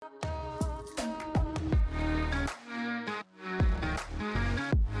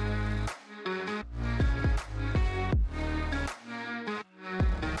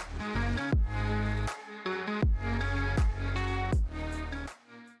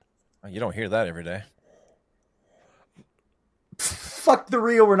You don't hear that every day. Fuck the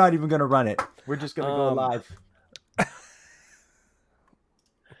reel. We're not even going to run it. We're just going to go live.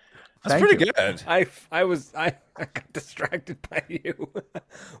 That's pretty good. I got distracted by you.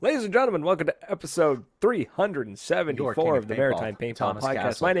 Ladies and gentlemen, welcome to episode 374 of the Maritime Paintball Podcast.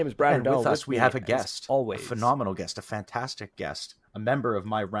 Castle. My name is Brad O'Donnell. With us, we have a guest, always a phenomenal guest, a fantastic guest, a member of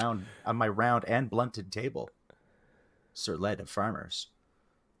my round and blunted table, Sir Led of Farmers.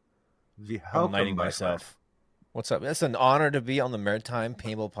 I'm lighting myself. What's up? It's an honor to be on the Maritime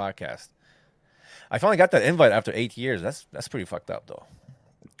Paintball Podcast. I finally got that invite after 8 years. That's pretty fucked up, though.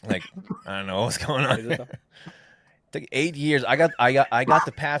 Like, I don't know what's going on. It took 8 years. I got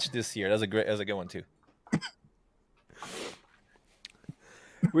the patch this year. That was a good one too.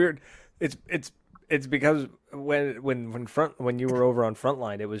 Weird. It's because when you were over on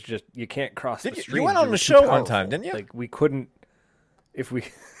Frontline, it was just you can't cross the stream. You went on the show one time, didn't you? Like we couldn't if we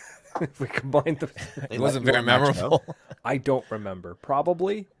combined the. It wasn't very memorable. I don't remember.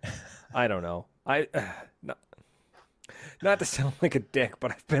 Probably. I don't know. Not to sound like a dick,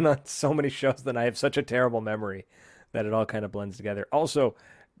 but I've been on so many shows that I have such a terrible memory that it all kind of blends together. Also,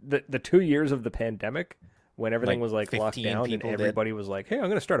 the 2 years of the pandemic, when everything was like locked down and everybody was like, "Hey, I'm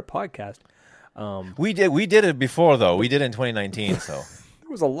going to start a podcast." We did it before though. We did it in 2019. So there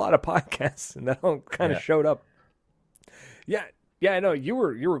was a lot of podcasts, and that all kind of showed up. Yeah, I know you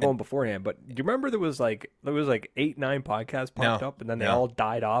were going beforehand, but do you remember there was like 8-9 podcasts popped up, and then they all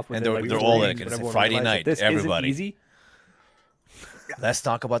died off. And they're all like it's Friday night. This everybody. Isn't easy. Let's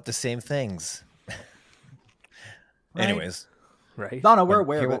talk about the same things. Right. Anyways. Right. No, we're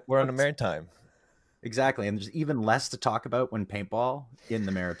aware of it. We're on the Maritime. Exactly. And there's even less to talk about when paintball in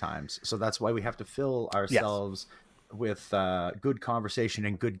the Maritimes. So that's why we have to fill ourselves with good conversation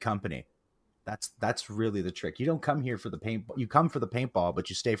and good company. That's really the trick. You don't come here for the paintball. You come for the paintball, but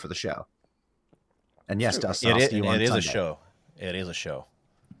you stay for the show. And yes, Dustin, it is a show. It is a show.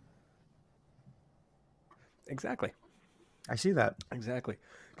 Exactly. I see that. Exactly.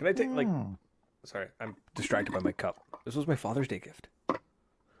 Can I take Sorry, I'm distracted by my cup. This was my Father's Day gift. It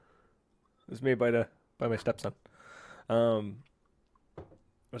was made by my stepson. It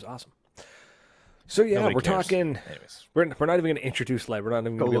was awesome. So yeah, Nobody we're cares. talking. Anyways. We're not even going to introduce Led. We're not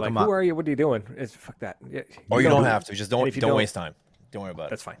even going to be like, look him "Who up. are you? What are you doing?" It's fuck that. Yeah, Or you don't have to. Just don't waste time. Don't worry about it.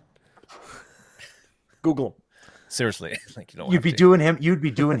 That's fine. Google him. Seriously, like you don't. You'd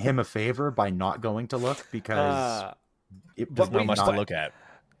be doing him a favor by not going to look because There's not much to look at.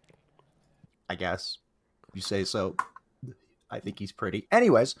 I guess you say so. I think he's pretty.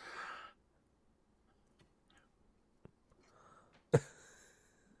 Anyways,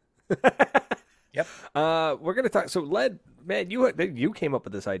 Yep. We're gonna talk. So, Led, man, you came up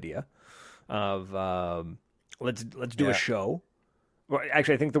with this idea of let's do a show. Well,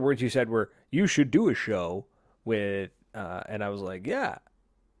 actually, I think the words you said were you should do a show with, and I was like, yeah,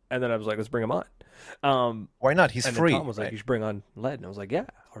 and then I was like, let's bring him on. Why not? He's and free. Then Tom was like, you should bring on Led, and I was like, yeah,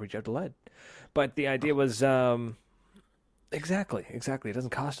 I'll reach out to Led. But the idea was exactly. It doesn't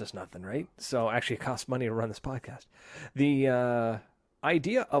cost us nothing, right? So actually, it costs money to run this podcast. The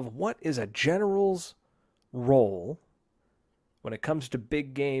idea of what is a general's role when it comes to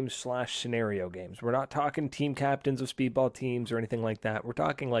big games / scenario games. We're not talking team captains of speedball teams or anything like that. We're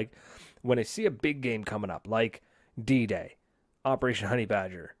talking like when I see a big game coming up, like D-Day, Operation Honey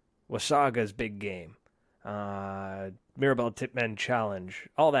Badger, Wasaga's big game, Mirabelle Tipmen Challenge,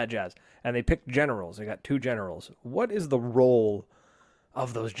 all that jazz. And they picked generals. They got 2 generals. What is the role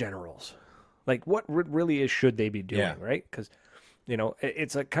of those generals? Like, what really should they be doing, right? Because,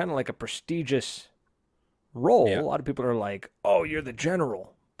 it's a kind of like a prestigious role. Yeah. A lot of people are like, oh, you're the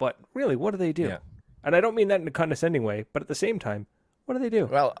general. But really, what do they do? Yeah. And I don't mean that in a condescending way, but at the same time, what do they do?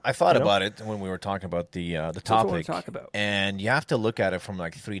 Well, I thought about it when we were talking about the That's what I topic. want to talk about. And you have to look at it from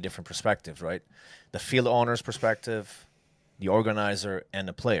like 3 different perspectives, right? The field owner's perspective, the organizer, and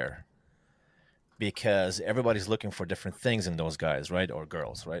the player. Because everybody's looking for different things in those guys, right? Or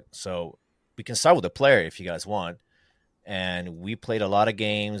girls, right? So we can start with the player if you guys want. And we played a lot of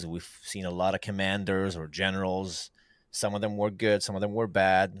games. We've seen a lot of commanders or generals. Some of them were good. Some of them were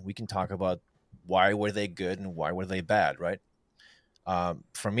bad. We can talk about why were they good and why were they bad, right?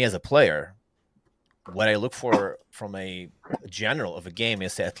 For me as a player, what I look for from a general of a game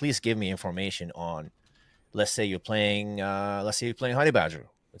is to at least give me information on, let's say you're playing Honey Badger.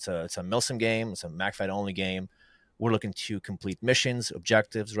 It's a Milsim game. It's a MacFight only game. We're looking to complete missions,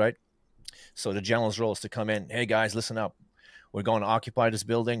 objectives, right? So the general's role is to come in. Hey guys, listen up. We're going to occupy this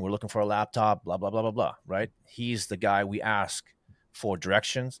building. We're looking for a laptop. Blah blah blah blah blah. Right? He's the guy we ask for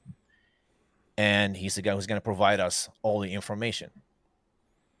directions, and he's the guy who's going to provide us all the information.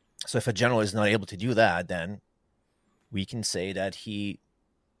 So if a general is not able to do that, then we can say that he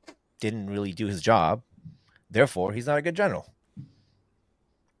didn't really do his job. Therefore, he's not a good general.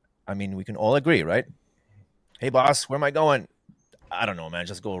 I mean, we can all agree, right? Hey, boss, where am I going? I don't know, man.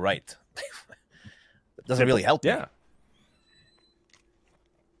 Just go right. It doesn't really help me.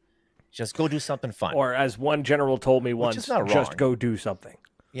 Just go do something fun. Or as one general told me once, just go do something.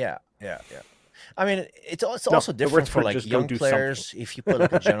 Yeah. I mean, it's also different for like young players. If you put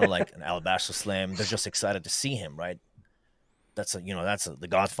like a general like an Alabaster Slim, they're just excited to see him, right? That's the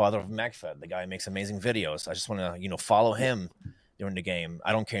godfather of MagFed. The guy makes amazing videos. I just want to follow him during the game.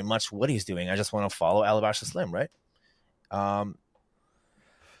 I don't care much what he's doing. I just want to follow Alabaster Slim, right?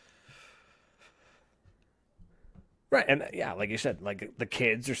 Right, and yeah, like you said, like the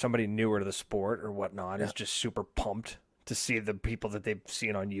kids or somebody newer to the sport or whatnot is just super pumped to see the people that they've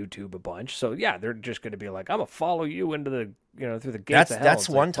seen on YouTube a bunch. So yeah, they're just going to be like, "I'm gonna follow you into the through the gates." That's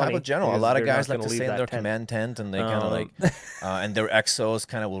one type of general. A lot of guys like to stay in their command tent, and they kind of like, and their exos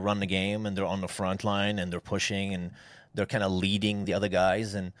kind of will run the game, and they're on the front line, and they're pushing, and they're kind of leading the other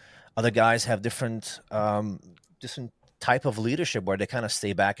guys, and other guys have different type of leadership where they kind of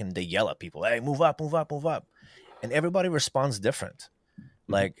stay back and they yell at people, "Hey, move up, move up, move up." And everybody responds different.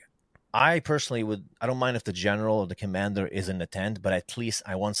 Like, I personally I don't mind if the general or the commander is in the tent, but at least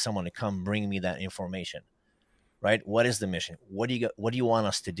I want someone to come bring me that information, right? What is the mission? What do you want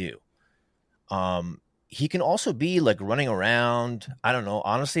us to do? He can also be like running around, I don't know,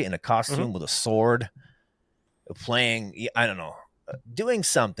 honestly, in a costume with a sword, playing, I don't know, doing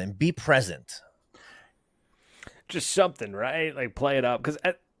something, be present. Just something, right? Like play it up. Because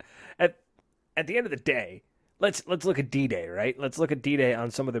at the end of the day, Let's look at D-Day, right? Let's look at D-Day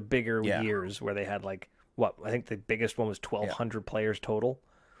on some of the bigger years where they had like I think the biggest one was 1,200 players total.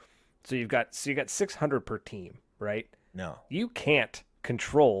 So you got 600 per team, right? No, you can't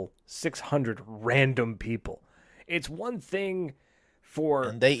control 600 random people. It's one thing for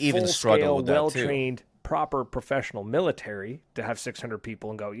and they even struggle with that well-trained, proper professional military to have 600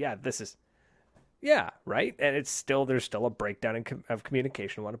 people and go, this is. Yeah, right? And there's still a breakdown of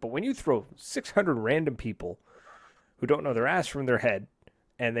communication on it. But when you throw 600 random people who don't know their ass from their head,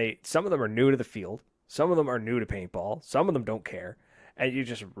 and some of them are new to the field, some of them are new to paintball, some of them don't care, and you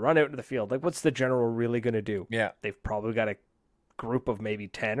just run out into the field, like what's the general really going to do? Yeah. They've probably got a group of maybe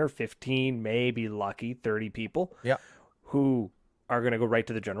 10 or 15, maybe lucky 30 people who are going to go right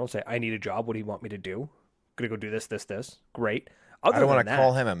to the general and say, I need a job. What do you want me to do? Going to go do this, this, this. Great. I don't want to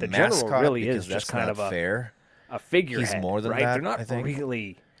call him a the mascot general really because is that's just kind not of fair. A figurehead. He's more than right? that. They're not I think.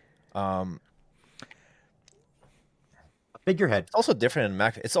 really a figurehead. It's also different in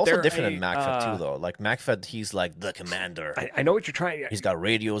MagFed. It's also different in MagFed too, though. Like MagFed, he's like the commander. I know what you're trying. He's got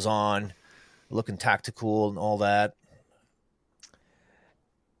radios on, looking tactical and all that.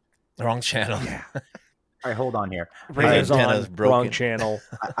 Wrong channel. Yeah. All right, hold on here. Radios on, wrong channel.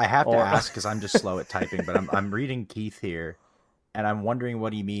 I have to ask because I'm just slow at typing, but I'm reading Keith here. And I'm wondering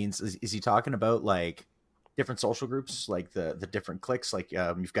what he means. Is he talking about like different social groups, like the different cliques? Like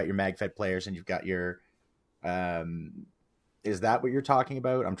you've got your MagFed players and you've got your. Is that what you're talking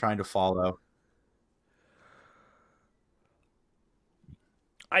about? I'm trying to follow.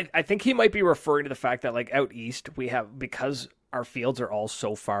 I think he might be referring to the fact that like out east we have, because our fields are all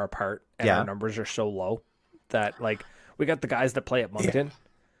so far apart and our numbers are so low that like we got the guys that play at Moncton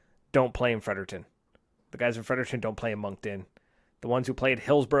don't play in Fredericton. The guys in Fredericton don't play in Moncton. The ones who play at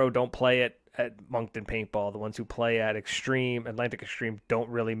Hillsborough don't play at Moncton Paintball. The ones who play at Atlantic Extreme, don't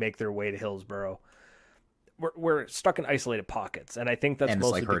really make their way to Hillsborough. We're stuck in isolated pockets, and I think that's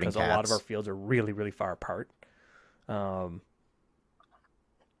mostly like because a lot of our fields are really, really far apart. And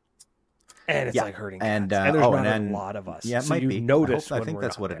it's like hurting cats. And there's not a lot of us. Yeah, it might be. I think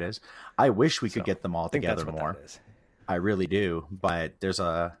that's what it is. I wish we could get them all together more. I really do, but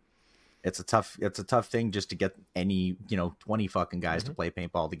it's a tough thing just to get any 20 fucking guys to play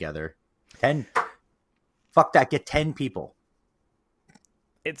paintball together. 10, fuck that, get 10 people.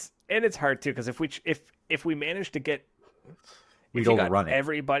 It's hard too, because if we manage to get we'd overrun it.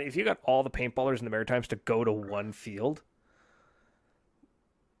 Everybody, if you got all the paintballers in the Maritimes to go to one field,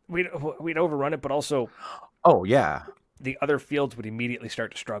 we'd overrun it, but also the other fields would immediately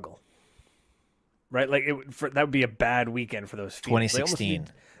start to struggle. Right? Like that would be a bad weekend for those fields. 2016.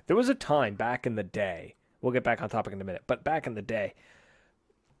 There was a time back in the day. We'll get back on topic in a minute, but back in the day,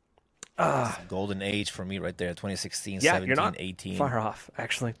 golden age for me right there. 2016, yeah, 17, you're not 18. Far off,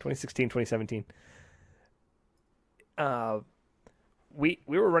 actually. 2016, 2017. We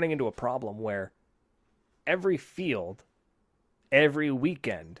were running into a problem where every field, every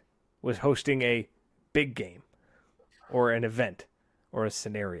weekend, was hosting a big game or an event or a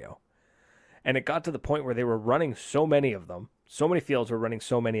scenario. And it got to the point where they were running so many of them, so many fields were running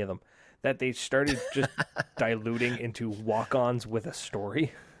so many of them, that they started just diluting into walk-ons with a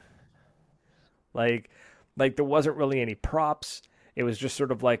story. Like there wasn't really any props. It was just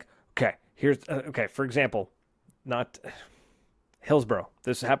sort of like, okay, here's okay. For example, not Hillsborough.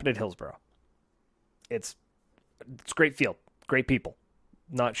 This happened at Hillsborough. It's great field, great people.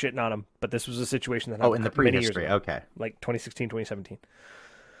 Not shitting on them, but this was a situation that happened in the many years prehistory. ago, Okay, like 2016, 2017.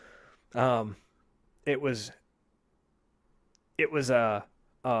 It was a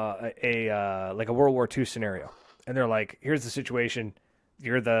like a World War II scenario, and they're like, here's the situation.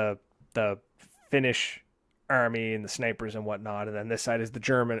 You're the Finnish army and the snipers and whatnot, and then this side is the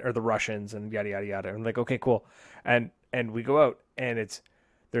German or the Russians and yada yada yada. And I'm like, okay, cool. And we go out, and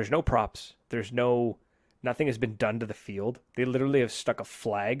there's no props. Nothing has been done to the field. They literally have stuck a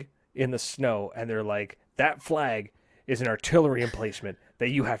flag in the snow, and they're like, that flag is an artillery emplacement that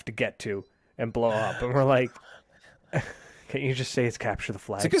you have to get to and blow up. And we're like, can't you just say it's capture the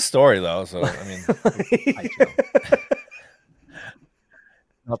flag? It's a good story, though. So, I mean,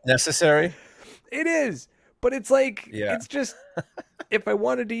 not necessary. It is, but it's like, it's just, if I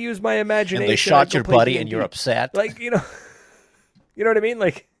wanted to use my imagination. And they shot your buddy and you're upset. Like, you know what I mean?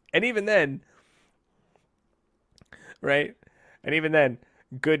 Like, and even then, right? And even then,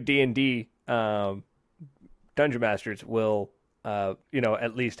 good D&D Dungeon Masters will,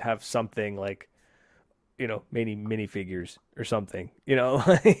 at least have something like, maybe minifigures or something,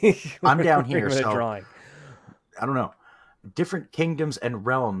 I'm down here, with a so drawing. I don't know. Different kingdoms and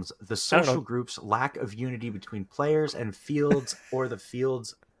realms, the social group's lack of unity between players and fields, or the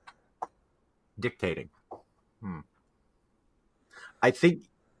fields dictating. I think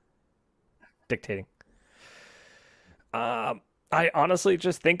dictating. I honestly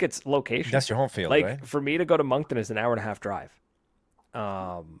just think it's location. That's your home field, like, right? For me to go to Moncton is an hour and a half drive.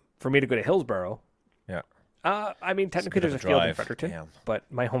 For me to go to Hillsborough, yeah. I mean, technically there's a field in Fredericton, but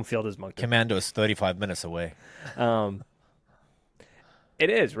my home field is Moncton. Commando is 35 minutes away. It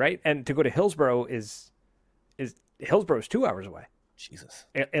is, right? And to go to Hillsborough Hillsborough's 2 hours away. Jesus.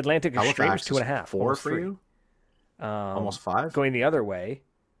 Atlantic Extreme is 2.5. 4 for you? Almost 5? Going the other way,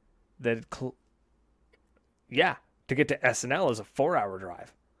 to get to SNL is a 4-hour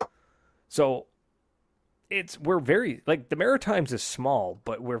drive. So we're very, like, the Maritimes is small,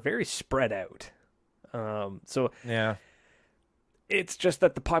 but we're very spread out. So yeah, it's just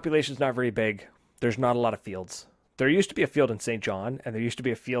that the population's not very big. There's not a lot of fields. There used to be a field in St. John, and there used to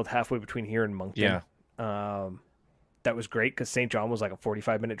be a field halfway between here and Moncton. Yeah. That was great because St. John was like a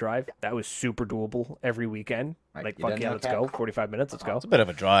 45-minute drive. That was super doable every weekend. Right. Like, fuck yeah, let's go. 45 minutes, let's go. It's a bit of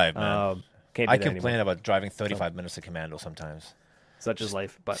a drive, man. I complain about driving 35 minutes to Commando sometimes. Such is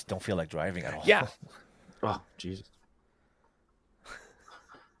life, but just don't feel like driving at all. Yeah. Oh, Jesus.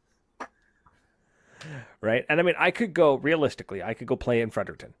 Right? And I mean, I could go play in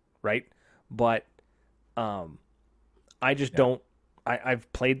Fredericton, right? But I just don't.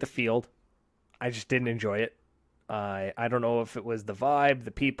 I've played the field. I just didn't enjoy it. I don't know if it was the vibe,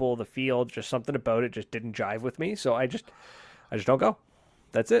 the people, the field, just something about it just didn't jive with me. So I just don't go.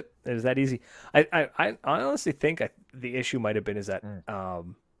 That's it. It is that easy. I honestly think the issue might have been is that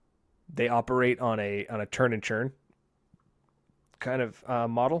they operate on a turn and churn kind of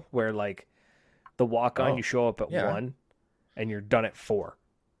model where, like, the walk-on, you show up at 1 and you're done at 4.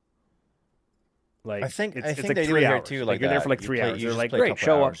 Like, I think it's they like do 3 it here hours. too. Like, you're there for like 3 hours. You're like, great,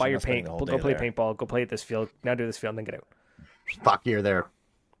 show up, buy your paint, go play paintball, go play at this field, now do this field, and then get out. Fuck, you're there.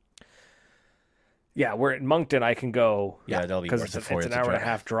 Yeah, where at Moncton I can go. Yeah, that'll be because worth it's it an hour and a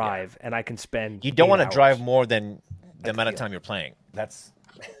half drive, and I can spend. You don't want to 8 drive hours more than the amount of time you're playing. That's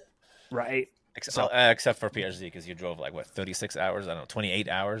right. Except for PhD, because you drove like 36 hours. I don't know, 28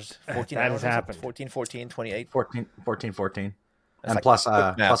 hours, 14 that hours. Has happened. 14, 28. 14. And like plus,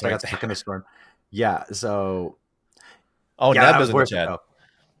 math, I got right? stuck in the storm. Yeah. So. Oh, yeah, Neb is in the chat.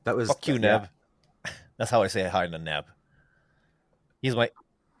 That was fuck you, Neb. That's how I say hi to Neb. He's my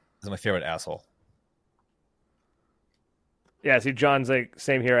favorite asshole. Yeah, see, John's like,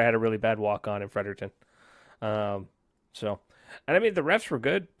 same here. I had a really bad walk-on in Fredericton. And I mean, the refs were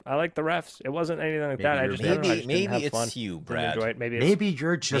good. I like the refs. It wasn't anything like that. I just maybe have it's fun. you, Brad. Enjoy it. Maybe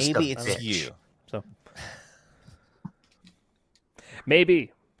you're just maybe a it's bitch. you. So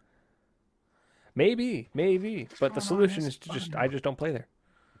maybe. But the solution is to I just don't play there.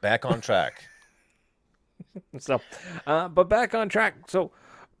 Back on track. So, but back on track. So,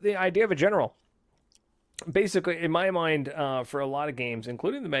 the idea of a general, basically, in my mind, for a lot of games,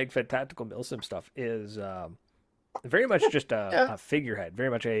 including the MagFed Tactical Milsim stuff, is very much just a figurehead, very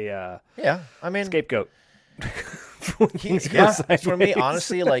much a I mean, scapegoat. For me,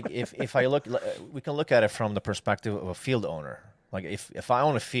 honestly, like if I look, we can look at it from the perspective of a field owner. Like if I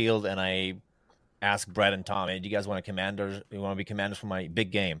own a field and I ask Brett and Tom, hey, do you guys want to be commanders for my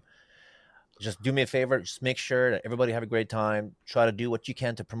big game? Just do me a favor. Just make sure that everybody have a great time. Try to do what you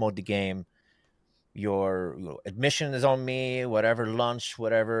can to promote the game. Your admission is on me, whatever, lunch,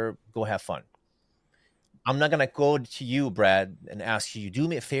 whatever, go have fun. I'm not going to go to you, Brad, and ask you, do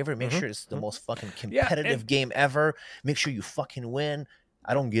me a favor, make sure it's the most fucking competitive game ever. Make sure you fucking win.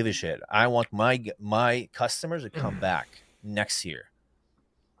 I don't give a shit. I want my customers to come back next year.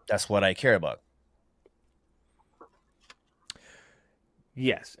 That's what I care about.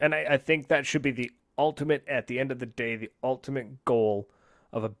 Yes, and I think that should be the ultimate, at the end of the day, the ultimate goal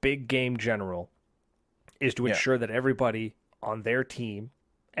of a big game general is to ensure that everybody on their team,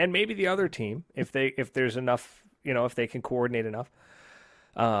 and maybe the other team, if there's enough, if they can coordinate enough,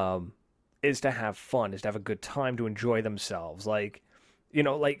 is to have fun, is to have a good time, to enjoy themselves, like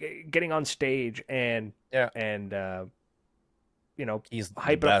getting on stage and hype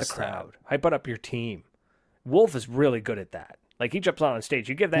up the crowd, hype up your team. Wolf is really good at that. Like, he jumps on stage.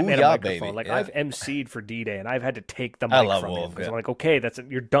 You give that man a microphone. Baby. Like, I've emceed for D-Day, and I've had to take the mic from him. Because I'm like, okay, that's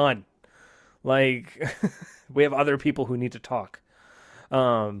it. You're done. Like, we have other people who need to talk.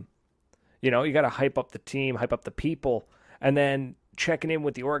 You got to hype up the team, hype up the people, and then checking in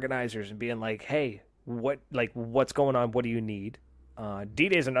with the organizers and being like, hey, what's going on? What do you need?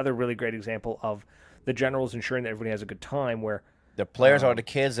 D-Day is another really great example of the generals ensuring that everybody has a good time, where the players are the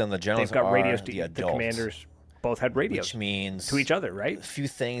kids and the generals are radios the commanders. Both had radios, which means to each other, right? A few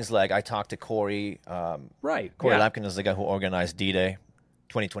things, like I talked to Corey. Right, Corey Lampkin is the guy who organized D-Day,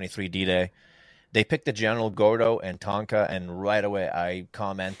 2023 D-Day. They picked the general Gordo and Tonka, and right away I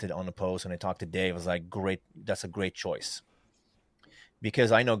commented on the post and I talked to Dave. I was like, "Great, that's a great choice,"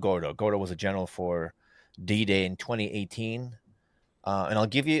 because I know Gordo. Gordo was a general for D-Day in 2018, and I'll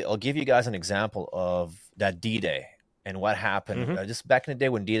give you guys an example of that D-Day and what happened. Just back in the day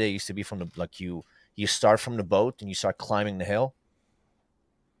when D-Day used to be from the You start from the boat and you start climbing the hill.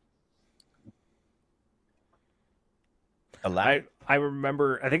 I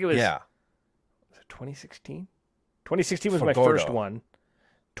remember, I think it was, was it 2016? 2016 was my Gordo. First one.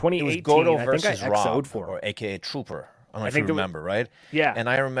 2018, it was Gordo versus I think I Rob, for or AKA Trooper. I don't know if you remember, right? Yeah. And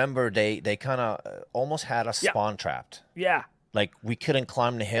I remember they kind of almost had us spawn trapped. Yeah. Like, we couldn't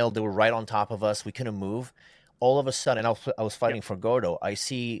climb the hill. They were right on top of us. We couldn't move. All of a sudden, I was fighting for Gordo. I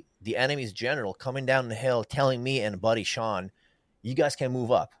see the enemy's general coming down the hill, telling me and buddy Sean, you guys can move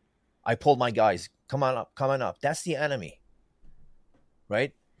up. I pulled my guys. Come on up. That's the enemy.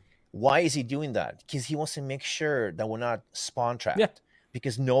 Right? Why is he doing that? Because he wants to make sure that we're not spawn trapped. Yeah.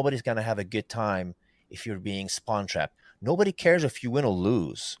 Because nobody's going to have a good time if you're being spawn trapped. Nobody cares if you win or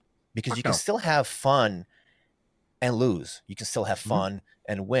lose, because you can still have fun and lose. You can still have fun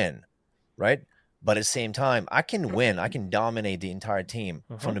and win. Right? But at the same time, I can win. I can dominate the entire team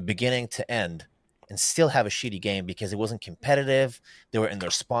from the beginning to end and still have a shitty game because it wasn't competitive. They were in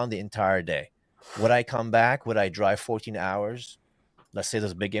their spawn the entire day. Would I come back? Would I drive 14 hours? Let's say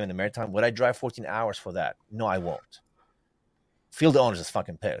there's a big game in the Maritime. Would I drive 14 hours for that? No, I won't. Field owners is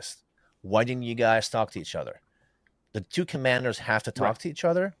fucking pissed. Why didn't you guys talk to each other? The two commanders have to talk to each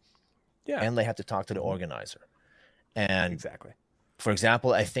other, and they have to talk to the organizer. And exactly. For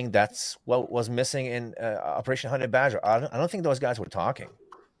example, I think that's what was missing in Operation Honey Badger. I don't think those guys were talking.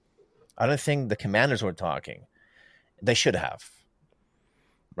 I don't think the commanders were talking. They should have.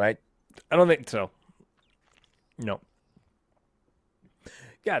 Right? I don't think so. No.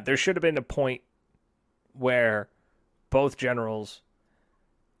 Yeah, there should have been a point where both generals,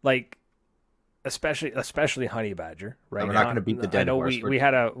 like, especially Honey Badger, right? We're not going to beat the dead horse. We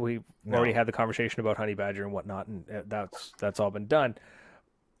already had the conversation about Honey Badger and whatnot, and that's all been done.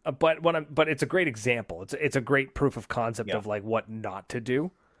 But it's a great example. It's a great proof of concept of like what not to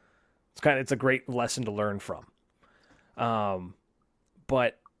do. It's a great lesson to learn from.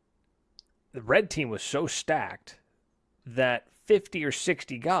 But the red team was so stacked that 50 or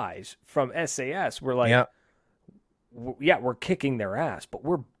 60 guys from SAS were like, we're kicking their ass, but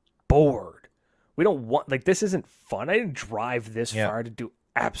we're bored. We don't want, like, this isn't fun. I didn't drive this far to do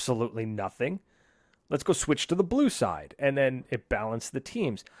absolutely nothing. Let's go switch to the blue side. And then it balanced the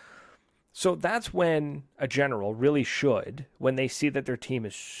teams. So that's when a general really should, when they see that their team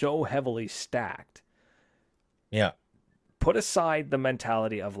is so heavily stacked, put aside the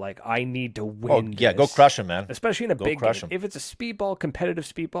mentality of, like, I need to win this. Go crush them, man. Especially in a big game. If it's a speedball, competitive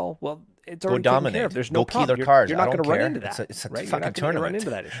speedball, well, it's already go taken care of. There's no problem. Key their cards. You're not going to run into that. It's a right? fucking tournament. Run into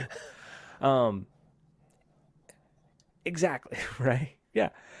that issue. Exactly, right? Yeah.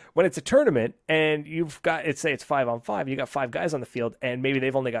 When it's a tournament and you've got, say it's 5-on-5, you got 5 guys on the field and maybe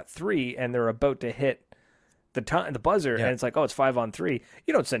they've only got 3 and they're about to hit the buzzer and it's like, oh, it's 5-on-3.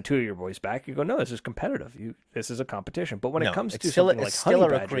 You don't send 2 of your boys back. You go, no, this is competitive. This is a competition. But when it comes to something like still Honey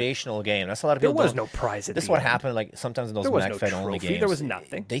a Badger, recreational game. That's a lot of people. There was no prize at This is the what end. happened. Like sometimes in those There was no MACFed only trophy. games, There was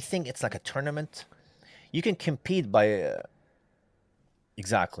nothing. They think it's like a tournament. You can compete by.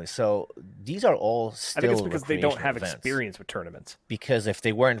 Exactly. So these are all still. I think it's because they don't have events. experience with tournaments. Because if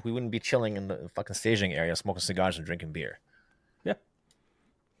they weren't, we wouldn't be chilling in the fucking staging area, smoking cigars and drinking beer. Yeah.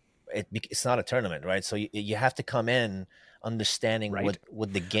 It's not a tournament, right? So you have to come in understanding Right.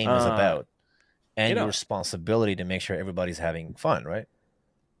 what the game is about, and you know- your responsibility to make sure everybody's having fun, right?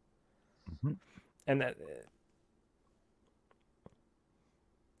 And that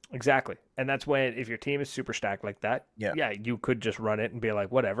exactly. And that's when, if your team is super stacked like that, Yeah. you could just run it and be like,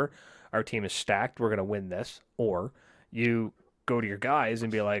 whatever, our team is stacked, we're gonna win this. Or you go to your guys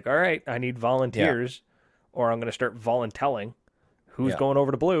and be like, all right, I need volunteers, or I'm gonna start voluntelling who's Yeah. going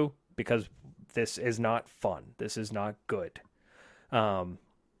over to blue because this is not fun. This is not good. And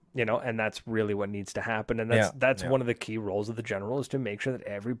that's really what needs to happen. And that's one of the key roles of the general, is to make sure that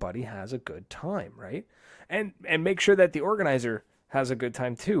everybody has a good time, right? And make sure that the organizer has a good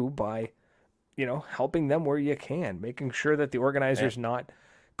time too by, helping them where you can, making sure that the organizer's not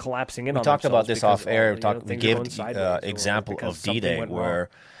collapsing in We on talked about themselves this because, off air. oh, We things are gave going the sideways, or example because of something D-Day went where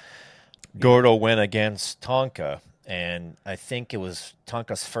wrong. Gordo went against Tonka, and I think it was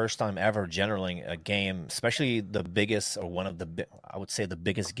Tonka's first time ever generaling a game, especially the biggest, or one of the, I would say the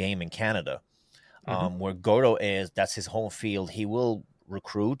biggest game in Canada, where Gordo that's his home field. He will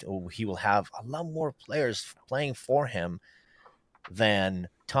recruit, or he will have a lot more players playing for him than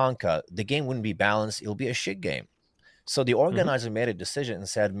Tonka. The game wouldn't be balanced. It'll be a shit game. So the organizer made a decision and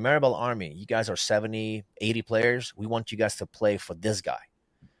said, Maribel Army, you guys are 70, 80 players. We want you guys to play for this guy.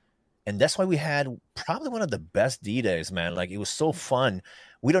 And that's why we had probably one of the best D-Days, man. Like, it was so fun.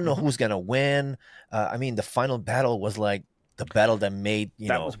 We don't know who's going to win. The final battle was like the battle that made,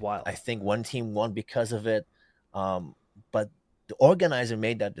 That was wild. I think one team won because of it. But the organizer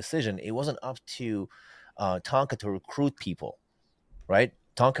made that decision. It wasn't up to Tonka to recruit people, right?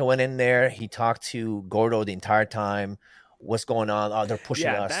 Tonka went in there. He talked to Gordo the entire time. What's going on? Oh, they're pushing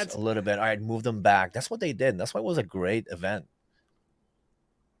us a little bit. All right, move them back. That's what they did. That's why it was a great event.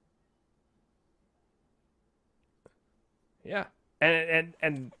 Yeah.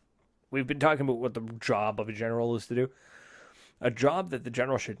 And we've been talking about what the job of a general is to do. A job that the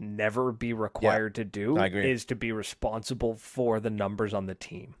general should never be required to do I agree. is to be responsible for the numbers on the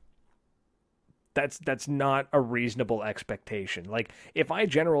team. That's not a reasonable expectation. Like, if I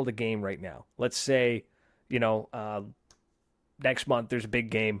generaled a game right now, let's say, next month there's a big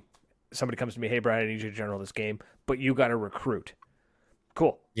game. Somebody comes to me, hey, Brian, I need you to general this game, but you got to recruit.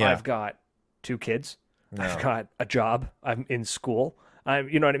 Cool. Yeah. I've got 2 kids. No. I've got a job. I'm in school.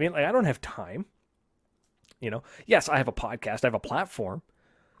 You know what I mean? Like, I don't have time. Yes, I have a podcast. I have a platform.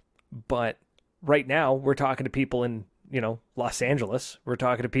 But right now, we're talking to people in, Los Angeles. We're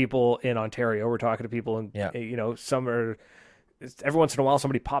talking to people in Ontario. We're talking to people in, every once in a while,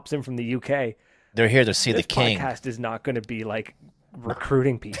 somebody pops in from the UK. They're here to see the king. This podcast is not going to be like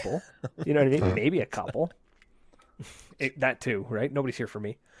recruiting people. You know what I mean? Maybe a couple. That too, right? Nobody's here for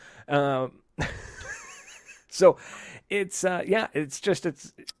me. So it's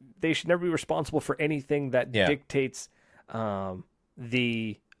they should never be responsible for anything that dictates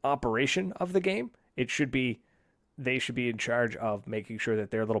the operation of the game. They should be in charge of making sure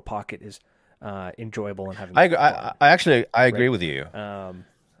that their little pocket is enjoyable and having fun. I agree with you.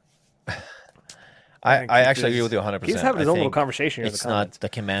 I actually agree with you 100%. He's having his own little conversation here. It's not the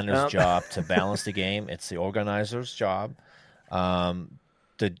commander's job to balance the game. It's the organizer's job.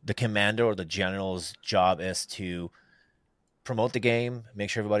 The commander or the general's job is to promote the game,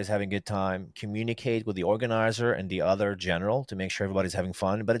 make sure everybody's having a good time, communicate with the organizer and the other general to make sure everybody's having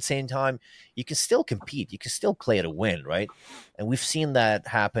fun. But at the same time, you can still compete. You can still play to win, right? And we've seen that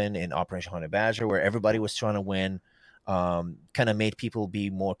happen in Operation Honey Badger, where everybody was trying to win, kind of made people be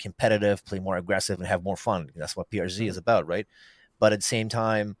more competitive, play more aggressive, and have more fun. That's what PRZ is about, right? But at the same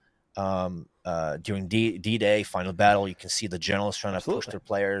time, during D-Day, Final Battle, you can see the generals trying to push their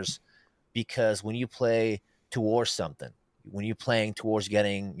players, because when you play towards something, when you're playing towards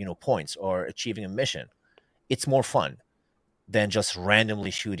getting, points or achieving a mission, it's more fun than just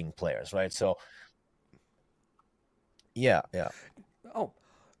randomly shooting players, right? So, yeah. Oh,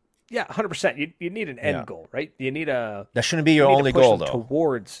 yeah, 100%. You need an end goal, right? You need that shouldn't be your only goal, though.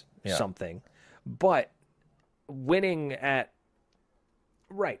 Towards something, but winning at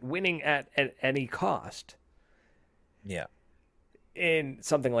any cost. Yeah. in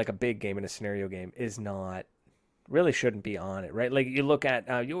something like a big game in a scenario game is not really shouldn't be on it, right? Like you look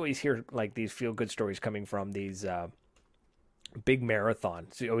at you always hear like these feel good stories coming from these big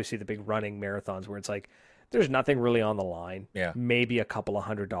marathons. So you always see the big running marathons where it's like there's nothing really on the line. Yeah. Maybe a couple of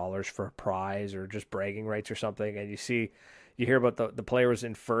 $100 for a prize or just bragging rights or something. And you hear about the players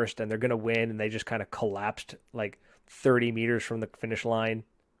in first and they're going to win and they just kind of collapsed like 30 meters from the finish line.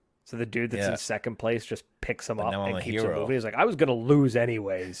 So the dude that's in second place just picks them up and keeps them moving. He's like, I was going to lose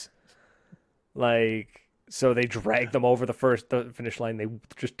anyways. Like, so they drag them over the finish line. They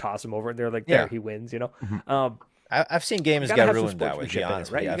just toss him over and they're like, there, he wins, you know? Mm-hmm. I've seen games get ruined that way, to be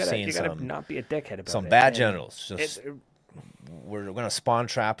honest, right? I've seen some, not be a dickhead about some bad generals. We're going to spawn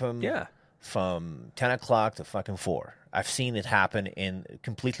trap them from 10 o'clock to fucking 4. I've seen it happen in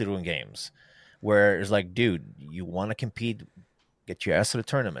completely ruined games where it's like, dude, you want to compete, get your ass to the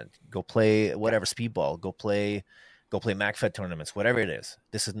tournament, go play whatever, speedball, go play MacFed tournaments, whatever it is.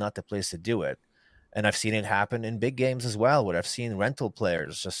 This is not the place to do it. And I've seen it happen in big games as well, where I've seen rental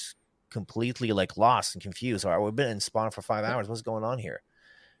players just completely like lost and confused. Or we've been in spawn for 5 hours. What's going on here?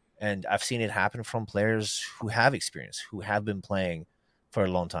 And I've seen it happen from players who have experience, who have been playing for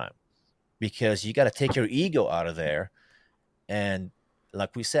a long time, because you got to take your ego out of there. And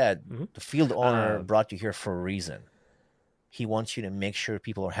like we said, the field owner brought you here for a reason. He wants you to make sure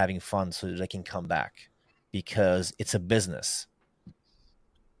people are having fun so that they can come back, because it's a business.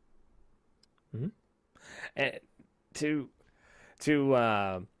 Mm-hmm. And to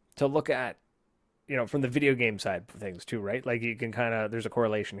look at, you know, from the video game side of things too, right? Like you can kind of, there's a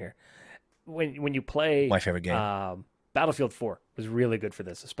correlation here. When you play my favorite game, Battlefield 4 was really good for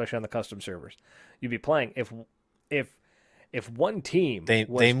this, especially on the custom servers. You'd be playing if one team they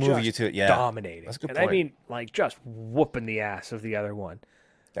move you to it, dominating. That's a good and point. I mean, like just whooping the ass of the other one.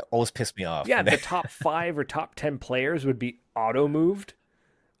 That always pissed me off. Yeah, the top 5 or top 10 players would be auto moved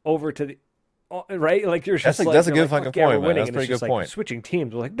over to the right. Like you're just that's a good fucking point, man. That's a pretty good point. Switching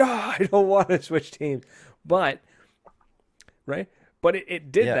teams, we're like, no, I don't want to switch teams, but right. But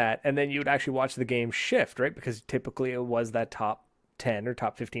it did that, and then you would actually watch the game shift, right? Because typically it was that top 10 or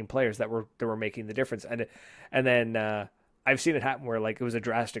top 15 players that were making the difference, and then I've seen it happen where like it was a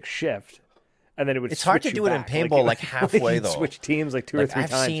drastic shift, and then it would. It's hard to do it in paintball like halfway though. Switch teams like 2 or 3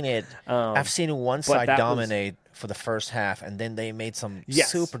 times. I've seen one side dominate for the first half, and then they made some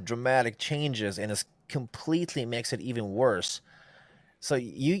super dramatic changes, and it completely makes it even worse. So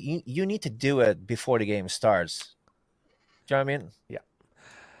you need to do it before the game starts. Do you know what I mean? Yeah.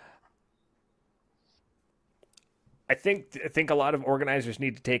 I think a lot of organizers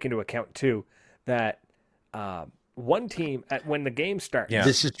need to take into account too that one team when the game starts. Yeah.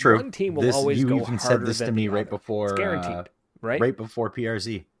 This is true. One team will always go harder. You even said this to me right before. It's guaranteed, right? Right before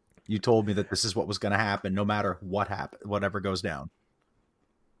PRZ, you told me that this is what was going to happen, no matter what happen, whatever goes down.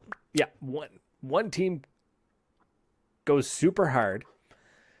 Yeah, one team goes super hard,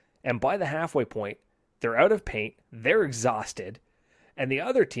 and by the halfway point, they're out of paint, they're exhausted. And the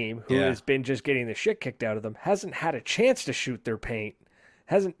other team, who has been just getting the shit kicked out of them, hasn't had a chance to shoot their paint,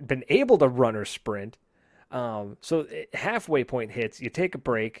 hasn't been able to run or sprint. So halfway point hits, you take a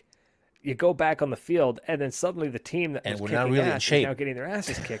break, you go back on the field, and then suddenly the team that was kicking ass is now getting their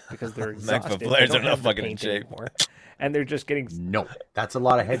asses kicked because they're exhausted. The players are not fucking in shape anymore. And they're just getting... No, that's a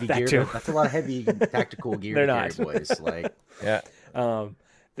lot of heavy gear. Too. That's a lot of heavy tactical gear. They're not. Carry, boys. Like,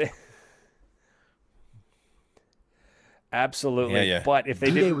 absolutely. Yeah. But if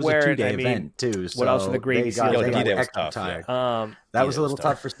they didn't wear it, I mean, event too, so what else are the gravy seals? D-Day was tough. That was a little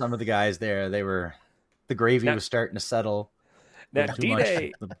tough for some of the guys there. The gravy was starting to settle. Now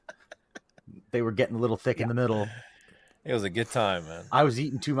D-Day, they were getting a little thick in the middle. It was a good time, man. I was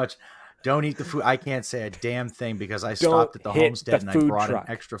eating too much. Don't eat the food. I can't say a damn thing because I stopped at the homestead and I brought an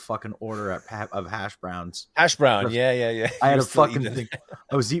extra fucking order of hash browns. Hash brown, yeah. I had a fucking thing.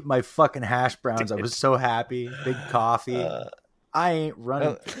 I was eating my fucking hash browns. I was so happy. Big coffee. I ain't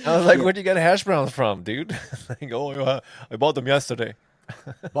running. I was like, where'd you get hash browns from, dude? Like, I bought them yesterday.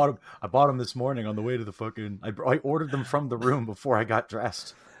 I bought them this morning on the way to the fucking... I ordered them from the room before I got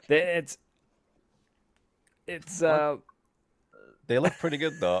dressed. It's they look pretty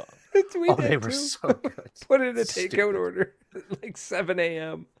good though. They were so good. Put in a takeout order at like 7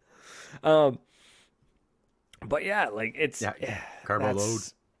 a.m. But yeah, like it's carbo load.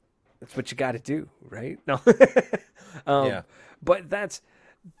 That's what you got to do, right? No, but that's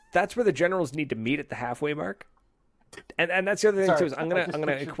where the generals need to meet at the halfway mark. And that's the other thing too is I'm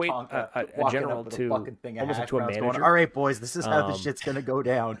gonna equate a general to almost like to a manager. All right, boys, this is how the shit's gonna go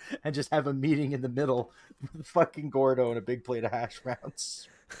down, and just have a meeting in the middle with fucking Gordo and a big plate of hash browns.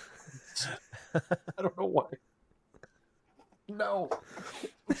 I don't know why. No.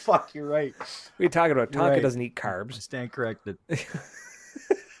 Fuck, you're right. What are you talking about? Tonka right. doesn't eat carbs. Stand corrected.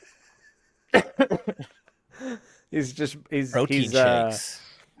 He's Protein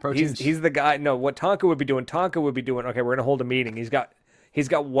shakes. He's the guy. No, what Tonka would be doing. Okay, we're gonna hold a meeting. He's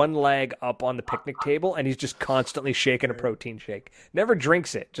got one leg up on the picnic table, and he's just constantly shaking a protein shake. Never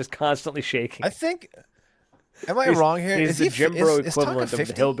drinks it, just constantly shaking. I think. Am I wrong here? He's the Jim Bro equivalent Tonka of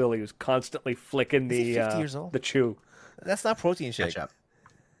the hillbilly who's constantly flicking the 50 years old? the chew. That's not protein shake. Catch up.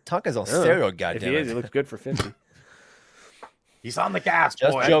 Tonka's on steroid, If goddamn he it. is, he looks good for 50. He's on the gas,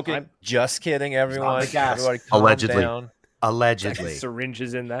 Just boy. joking. Just kidding, everyone. the gas. Everybody calm Allegedly. down. Allegedly.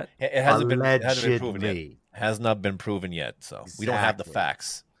 Syringes in that. It hasn't been proven yet. Allegedly. Has not been proven yet, so we don't have the Exactly.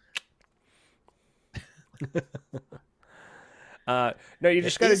 facts. No, you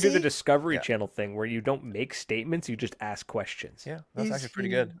just got to Is do the he? Discovery Yeah. Channel thing where you don't make statements, you just ask questions. Yeah, that's Is actually pretty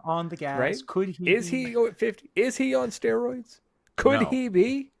he good. on the gas? Right? Could he? Is he at 50? Is he on steroids? Could No. he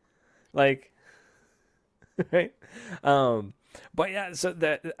be? Like, right? But yeah, so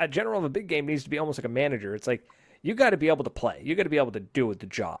a general of a big game needs to be almost like a manager. It's like you got to be able to play. You got to be able to do the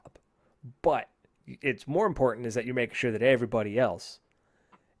job. But it's more important is that you're making sure that everybody else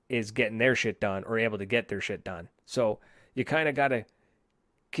is getting their shit done or able to get their shit done. So you kind of got to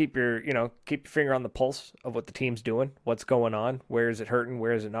keep your finger on the pulse of what the team's doing, what's going on, where is it hurting,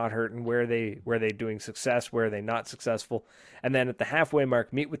 where is it not hurting, where are they doing success, where are they not successful, and then at the halfway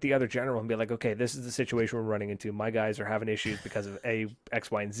mark, meet with the other general and be like, okay, this is the situation we're running into. My guys are having issues because of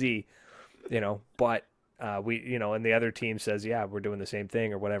X, Y, and Z, but we, and the other team says, yeah, we're doing the same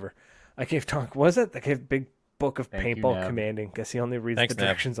thing or whatever. I gave big book of Thank you, paintball Nev. commanding. Guess he only reads Thanks, the Nev.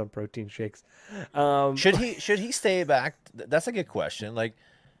 directions on protein shakes. Should he stay back? That's a good question. Like,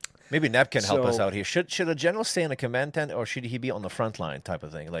 maybe Neb can help us So- out here. Should a general stay in a command tent, or should he be on the front line type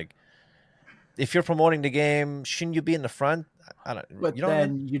of thing? Like, if you're promoting the game, shouldn't you be in the front? I don't. But You know what I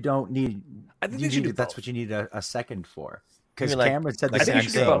mean? then you don't need. I think you they should need- do that's both. what you need a second for. Because You mean like- Cameron said the like I think same you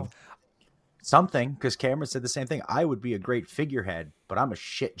should do thing. both. Something, because Cameron said the same thing. I would be a great figurehead, but I'm a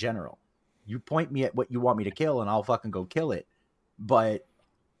shit general. You point me at what you want me to kill, and I'll fucking go kill it. But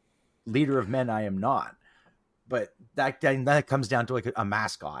leader of men, I am not. But that comes down to like a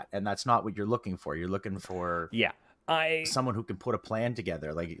mascot, and that's not what you're looking for. You're looking for Yeah. someone who can put a plan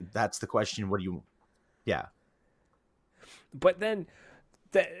together. Like, that's the question. What do you? Yeah. But then,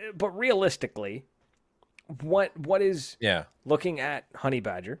 but realistically, what is Yeah. looking at Honey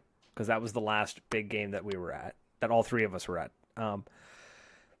Badger, because that was the last big game that we were at, that all three of us were at.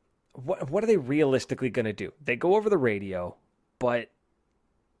 What are they realistically going to do? They go over the radio, but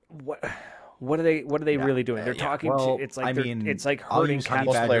what are they Yeah. really doing? They're Yeah. talking Well, to. It's like I they're- mean, it's like I'll hurting use Honey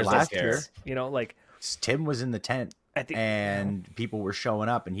cattle Badger players last like year. this. Like Tim was in the tent, I think, and people were showing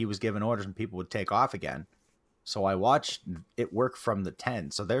up, and he was giving orders, and people would take off again. So I watched it work from the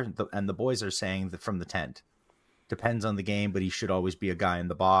tent. So and the boys are saying that from the tent. Depends on the game, but he should always be a guy in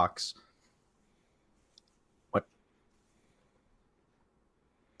the box. What?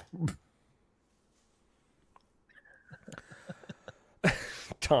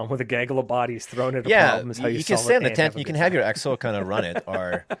 Tom with a gaggle of bodies thrown at a Yeah, problem is how you can solve stay it in the and tent. a You can good have time. your EXO kind of run it,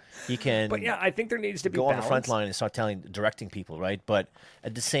 or he can. But yeah, I think there needs to be go on the balance. front line and start directing people, right? But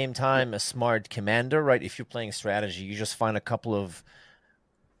at the same time, a smart commander, right? If you're playing strategy, you just find a couple of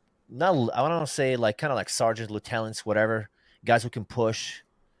I want to say like kind of like sergeants, lieutenants, whatever, guys who can push,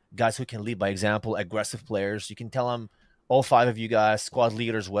 guys who can lead by example, aggressive players. You can tell them, all five of you guys, squad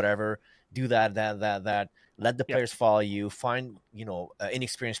leaders, whatever, do that. Let the Yep. players follow you. Find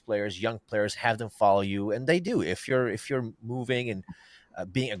inexperienced players, young players, have them follow you, and they do. If you're moving and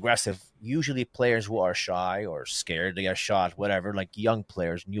being aggressive, usually players who are shy or scared, they get shot, whatever, like young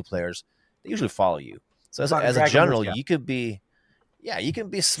players, new players, they usually follow you. So as a general, you can be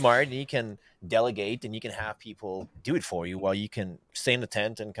smart and you can delegate and you can have people do it for you while you can stay in the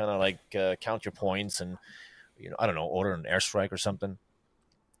tent and kind of like count your points and I don't know, order an airstrike or something.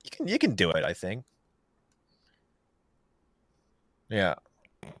 You can do it, I think. Yeah.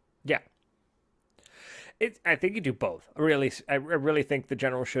 Yeah. I think you do both. I really think the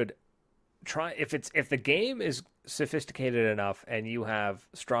general should try if the game is sophisticated enough and you have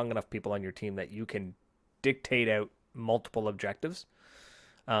strong enough people on your team that you can dictate out multiple objectives,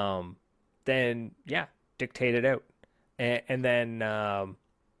 then yeah, dictate it out. And then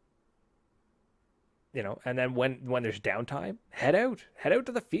and then when there's downtime, head out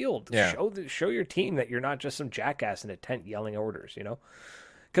to the field. Yeah. Show your team that you're not just some jackass in a tent yelling orders,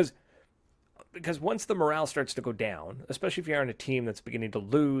 because once the morale starts to go down, especially if you're on a team that's beginning to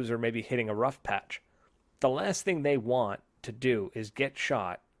lose or maybe hitting a rough patch, the last thing they want to do is get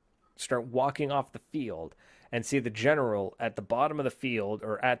shot, start walking off the field, and see the general at the bottom of the field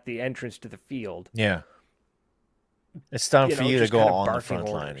or at the entrance to the field. Yeah. It's time for you to just go kind of on the barking front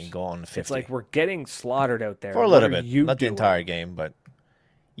line orders. and go on the 50. It's like we're getting slaughtered out there. For a What little are bit, you not the doing? entire game, but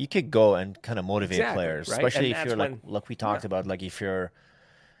you could go and kind of motivate Exactly, players, right? especially And if you're that's like we talked about, like if you're,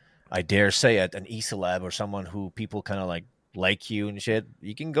 I dare say, at an Ecelab or someone who people kind of like you and shit.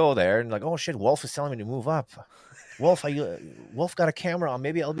 You can go there and like, oh shit, Wolf is telling me to move up. Wolf, Wolf got a camera on.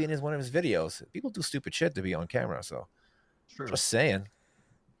 Maybe I'll be in one of his videos. People do stupid shit to be on camera, so True. just saying.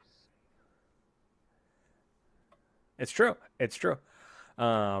 It's true. It's true.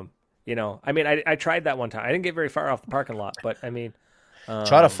 You know, I mean, I tried that one time. I didn't get very far off the parking lot, but I mean,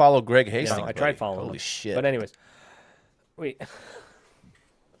 Try to follow Greg Hastings. I tried following Holy him. shit! But anyways,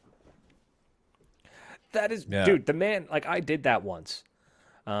 that is, dude, the man. Like I did that once.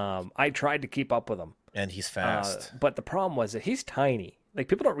 I tried to keep up with him, and he's fast. but the problem was that he's tiny. Like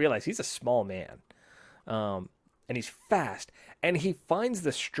people don't realize he's a small man, and he's fast, and he finds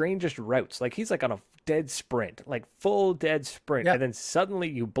the strangest routes. Like he's like on a dead sprint, like full dead sprint, and then suddenly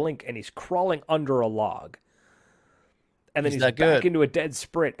you blink and he's crawling under a log, and then he's back into a dead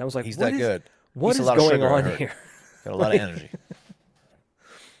sprint. And I was like, he's that good. What is going on here? Got a lot of energy.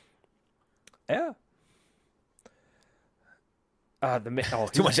 Yeah.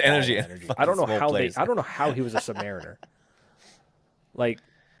 Too much energy. I don't know how I don't know how he was a Submariner. Like,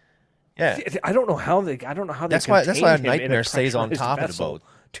 yeah, I don't know how they. That's why a Nightmare stays on top of the boat,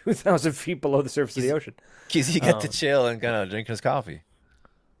 2,000 feet below the surface of the ocean. Because you get to chill and kind of drink his coffee.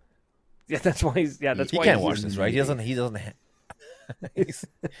 Yeah, that's why he's. Yeah, that's he why can't watch this, right? He doesn't. He's a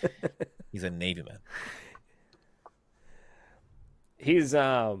Navy man. He's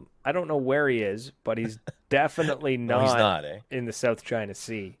I don't know where he is, but he's definitely not, he's not in the South China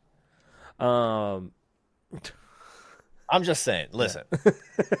Sea. I'm just saying, listen.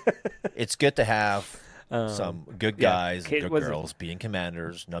 It's good to have some good guys and good girls being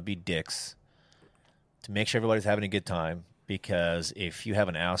commanders, not be dicks, to make sure everybody's having a good time, because if you have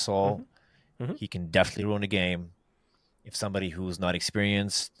an asshole, he can definitely ruin the game. If somebody who's not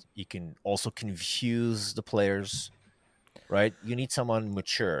experienced, you can also confuse the players, right? You need someone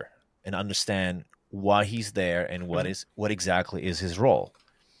mature and understand why he's there and what exactly is his role.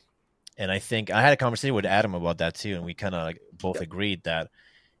 And I think I had a conversation with Adam about that too, and we kind of both agreed that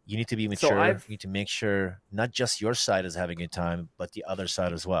you need to be mature. You need to make sure not just your side is having a good time, but the other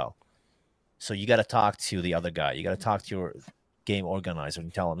side as well. So you got to talk to the other guy. You got to talk to your game organizer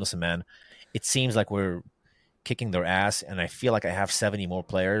and tell him, listen, man, it seems like we're kicking their ass, and I feel like I have 70 more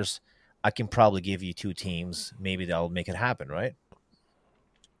players. I can probably give you 2 teams. Maybe that'll make it happen, right?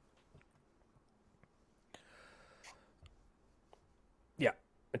 Yeah.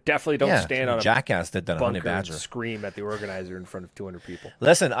 Definitely don't stand on a jackass did that on Honey bunker and Badger. scream at the organizer in front of 200 people.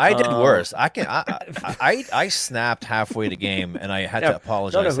 Listen, I did worse. I snapped halfway the game, and I had to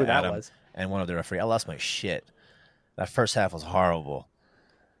apologize to Adam and one of the referees. I lost my shit. That first half was horrible.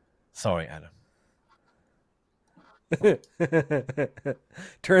 Sorry, Adam.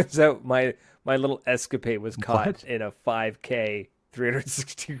 Turns out my little escapade was caught in a 5K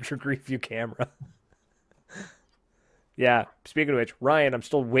 360-degree view camera. Yeah, speaking of which, Ryan, I'm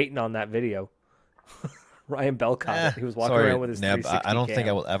still waiting on that video. Ryan Bell caught it. He was walking around with his 360 I don't think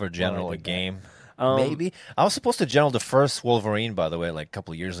I will ever general a game. Maybe. I was supposed to general the first Wolverine, by the way, like a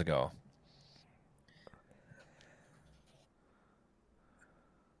couple of years ago.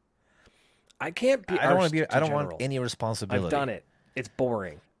 I can't be. I don't want any responsibility. I've done it. It's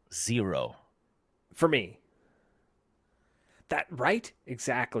boring. 0 for me. That right?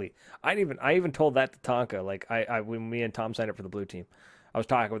 Exactly. I even told that to Tonka. Like when me and Tom signed up for the blue team, I was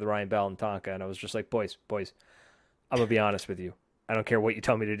talking with Ryan Bell and Tonka, and I was just like, boys, I'm gonna be honest with you. I don't care what you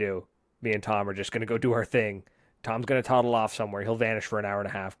tell me to do. Me and Tom are just gonna go do our thing. Tom's going to toddle off somewhere. He'll vanish for an hour and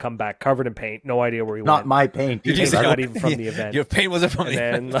a half, come back covered in paint, no idea where he went. Not my paint. Not even from the event. Your paint wasn't from the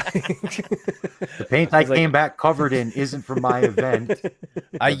event. The paint I came back covered in isn't from my event.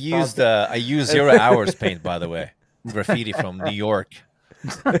 I used 0 hours paint, by the way. Graffiti from New York.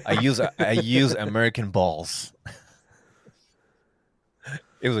 I use American balls.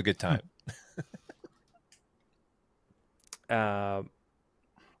 It was a good time.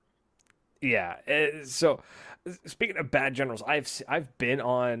 Yeah. So, speaking of bad generals, I've been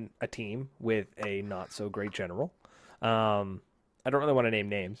on a team with a not so great general. I don't really want to name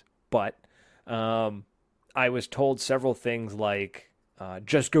names, but I was told several things like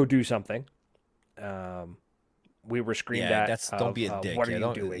just go do something. We were screamed at. Don't be a dick. What are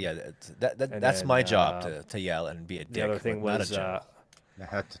you doing? Yeah, that's my job to yell and be a dick. The other thing was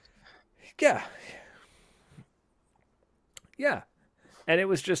yeah, and it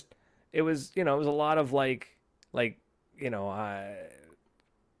was a lot of like like,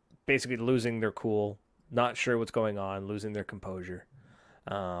 basically losing their cool, not sure what's going on, losing their composure.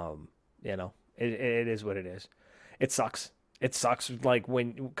 It is what it is. It sucks. It sucks, like,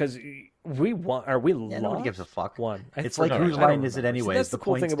 because we won or we lost. Nobody gives a fuck. One. It's like, whose line is it anyways? That's the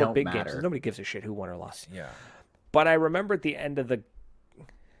cool thing about big matter. games. Nobody gives a shit who won or lost. Yeah. But I remember at the end of the.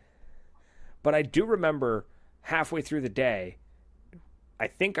 But I do remember halfway through the day, I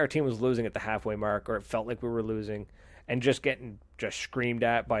think our team was losing at the halfway mark, or it felt like we were losing, and just getting screamed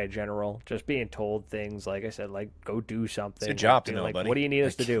at by a general, just being told things like I said, like, go do something. It's your job to know, like, buddy. what do you need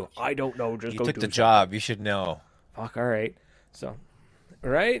us to do? I don't know. Just go do You took the something. job. You should know. Fuck, all right. So,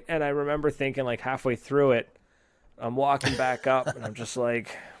 right? And I remember thinking, like, halfway through it, I'm walking back up, and I'm just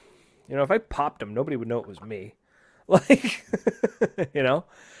like, if I popped him, nobody would know it was me. Like,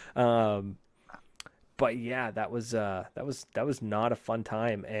 but yeah, that was not a fun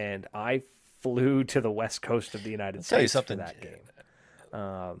time, and I flew to the west coast of the United States for that game.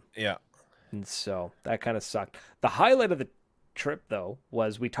 Yeah. And so that kind of sucked. The highlight of the trip, though,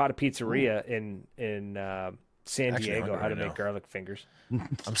 was we taught a pizzeria in San Diego how to make garlic fingers.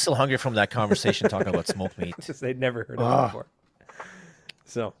 I'm still hungry from that conversation talking about smoked meat. They'd never heard of it before.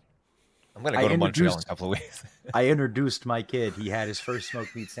 So I'm going to go to Montreal in a couple of weeks. I introduced my kid. He had his first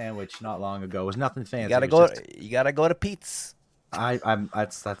smoked meat sandwich not long ago. It was nothing fancy. You gotta go to Pete's.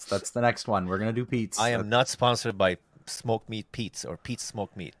 That's the next one. We're gonna do Pete's. I am not sponsored by Smoked Meat Pete's or Pete's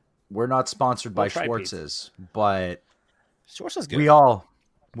Smoked Meat. We're not sponsored by Schwartz's, but Schwartz is good. We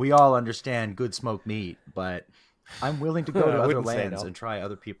all understand good smoked meat, but I'm willing to go to other lands and try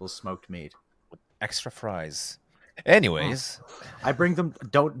other people's smoked meat. Extra fries. Anyways, I bring them.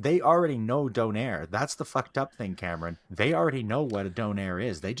 They already know Donair? That's the fucked up thing, Cameron. They already know what a Donair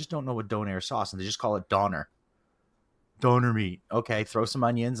is. They just don't know what Donair sauce, and they just call it Doner. Doner meat. Okay, throw some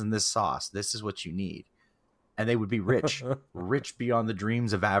onions in this sauce. This is what you need. And they would be rich, rich beyond the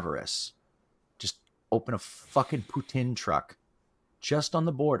dreams of avarice. Just open a fucking poutine truck just on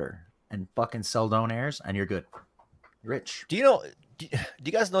the border and fucking sell Donairs, and you're good. Rich. Do you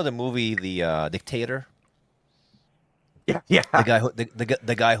guys know the movie The Dictator? Yeah.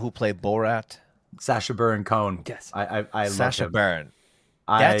 The guy who played Borat. Sacha Baron Cohen. Yes. I love Sacha him. Baron.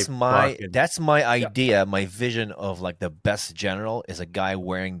 That's my idea, my vision of like the best general is a guy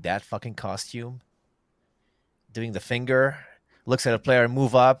wearing that fucking costume, doing the finger, looks at a player,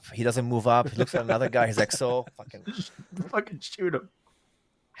 move up, he doesn't move up, he looks at another guy, his XO, fucking shoot him.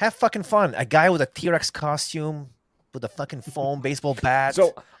 Have fucking fun. A guy with a T-Rex costume with a fucking foam baseball bat.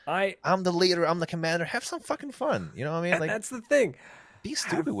 So I'm the leader, I'm the commander. Have some fucking fun. You know what I mean? And that's the thing. Be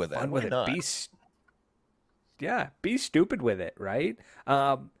stupid with that. Why not? Be stupid with it, right?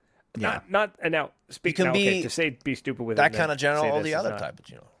 Not and now speaking to say be stupid with that kind of general or the other type,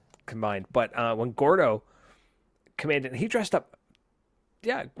 combined. But when Gordo commanded, he dressed up.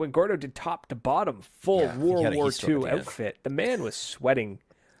 Yeah, when Gordo did top to bottom full World War II outfit, the man was sweating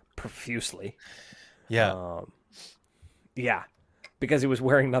profusely. Yeah, because he was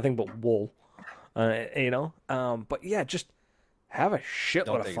wearing nothing but wool. But yeah, just have a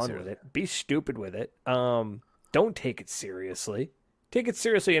shitload of fun with it. Be stupid with it. Don't take it seriously. Take it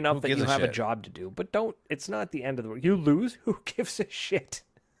seriously enough that you have a job to do, but don't. It's not the end of the world. You lose, who gives a shit?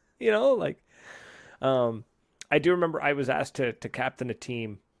 I do remember I was asked to captain a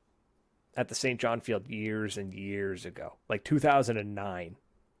team at the St. John Field years and years ago, like 2009,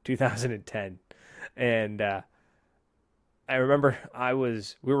 2010, and I remember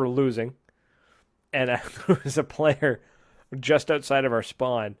we were losing, and there was a player just outside of our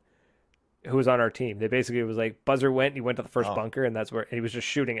spawn who was on our team. They basically was like, buzzer went, he went to the first bunker, and that's where he was just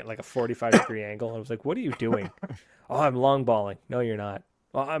shooting at like a 45-degree angle. I was like, what are you doing? Oh, I'm long balling. No, you're not.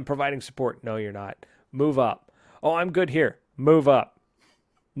 Oh, I'm providing support. No, you're not. Move up. Oh, I'm good here. Move up.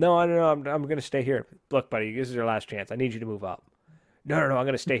 No, I don't know. I'm going to stay here. Look, buddy, this is your last chance. I need you to move up. No, I'm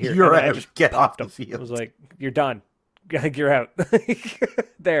going to stay here. You're out. I just get off the field. I was like, you're done. You're out.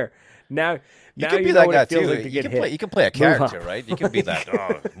 There. Now you can be that guy too. Like you can play a character, right? You can be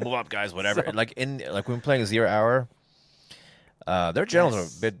that. Move up, guys. Whatever. So, like when playing 0 Hour, their generals are a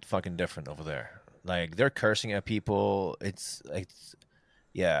bit fucking different over there. Like they're cursing at people. It's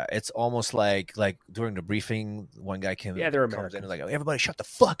almost like during the briefing, one guy comes in and like, everybody shut the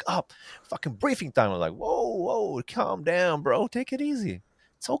fuck up. Fucking briefing time. I'm like, whoa, calm down, bro. Take it easy.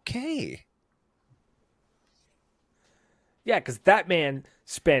 It's okay. Yeah, because that man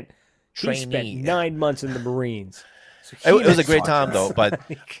spent 9 months in the Marines. So it was a great time, though. But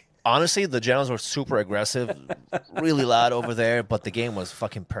honestly, the generals were super aggressive, really loud over there, but the game was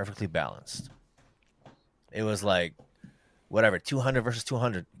fucking perfectly balanced. It was like whatever, 200 versus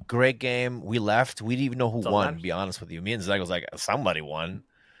 200. Great game. We left. We didn't even know who won, to be honest with you. Me and Zeg was like, somebody won.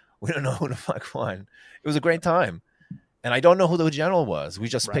 We don't know who the fuck won. It was a great time. And I don't know who the general was. We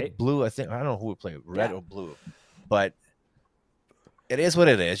just picked blue. I don't know who we played, red or blue. But it is what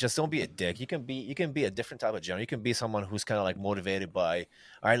it is. Just don't be a dick. You can be a different type of general. You can be someone who's kind of like motivated by,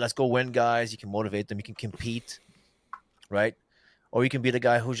 all right, let's go win, guys. You can motivate them. You can compete, right? Or you can be the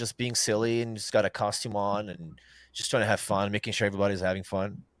guy who's just being silly and just got a costume on and just trying to have fun, making sure everybody's having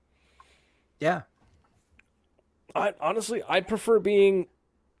fun. Yeah. I prefer being.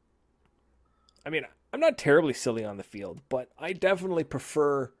 I mean, I'm not terribly silly on the field, but I definitely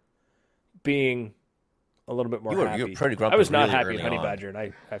prefer being a little bit more happy. You were pretty grumpy. I was not really happy at Honey on. Badger, and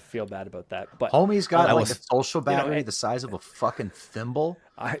I feel bad about that. But Homie's got a social battery the size of a fucking thimble,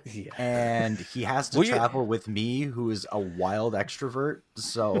 yeah. and he has to travel with me, who is a wild extrovert.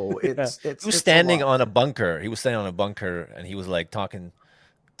 So it's he was standing on a bunker. He was standing on a bunker, and he was like talking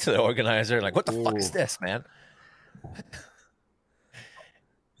to the organizer, like, "What the fuck is this, man?"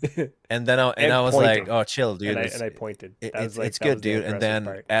 And then I was like, "Oh, chill, dude." And I pointed. It's good, dude. And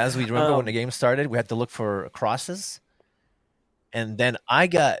then as we remember when the game started, we had to look for crosses. And then I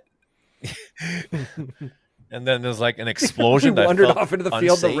got, and then there's like an explosion. We that wandered felt off into the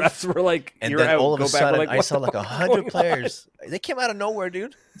unsafe. field. The refs were like, and "You're then out." all of a sudden, I saw like 100 players. They came out of nowhere,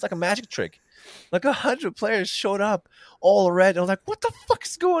 dude. It's like a magic trick. Like 100 players showed up, all red. I was like, "What the fuck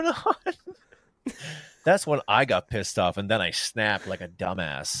is going on?" That's when I got pissed off, and then I snapped like a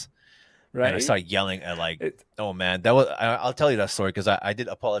dumbass. Right. And I started yelling at oh man, that was. I'll tell you that story because I did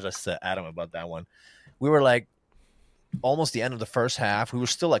apologize to Adam about that one. We were like almost the end of the first half. We were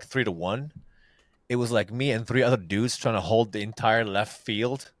still like 3-1. It was like me and 3 other dudes trying to hold the entire left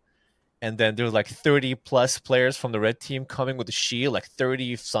field, and then there was like 30 plus players from the red team coming with the shield, like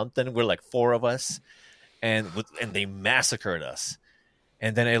 30 something. We're like 4 of us, and they massacred us.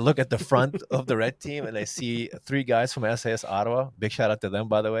 And then I look at the front of the red team and I see 3 guys from SAS Ottawa. Big shout out to them,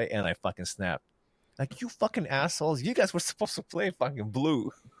 by the way. And I fucking snapped. Like, you fucking assholes. You guys were supposed to play fucking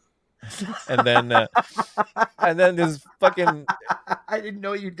blue. And then this fucking. I didn't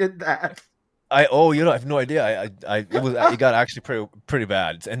know you did that. I have no idea. It got actually pretty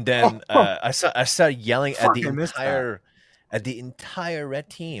bad. And then I started yelling at the entire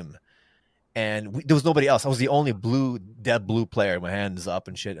red team. And there was nobody else. I was the only dead blue player. My hands up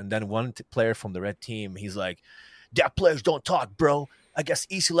and shit. And then one player from the red team, he's like, "Dead players don't talk, bro. I guess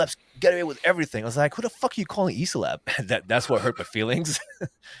Easylabs get away with everything." I was like, "Who the fuck are you calling Easylab?" That's what hurt my feelings.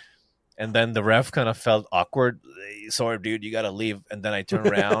 And then the ref kind of felt awkward. "Sorry, dude, you got to leave." And then I turned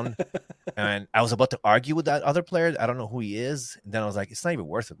around and I was about to argue with that other player. I don't know who he is. And then I was like, "It's not even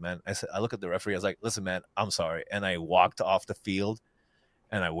worth it, man." I look at the referee. I was like, "Listen, man, I'm sorry." And I walked off the field.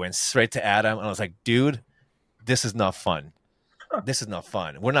 And I went straight to Adam, and I was like, "Dude, this is not fun. This is not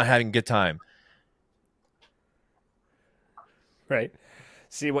fun. We're not having a good time." Right.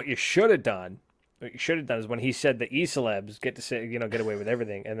 See, what you should have done is when he said the Easylabs get to say, get away with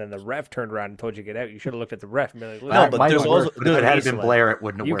everything, and then the ref turned around and told you to get out. You should have looked at the ref and been like, "No, but if it had been Blair, it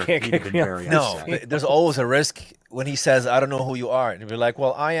wouldn't have worked." Can't kick me very No, there's always a risk when he says, "I don't know who you are," and you're like,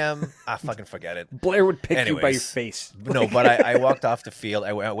 "Well, I am." Fucking forget it. Blair would pick you by your face. No, but I walked off the field.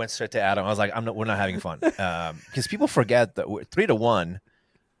 I went straight to Adam. I was like, "We're not having fun," because people forget that we're 3-1,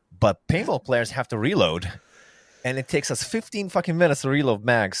 but paintball players have to reload. And it takes us 15 fucking minutes to reload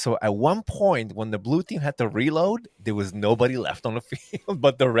mags. So at one point, when the blue team had to reload, there was nobody left on the field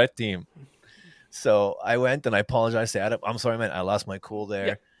but the red team. So I went and I apologized to Adam. "I'm sorry, man. I lost my cool there."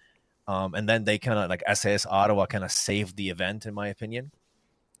 Yep. And then they kind of, like, SAS Ottawa kind of saved the event, in my opinion.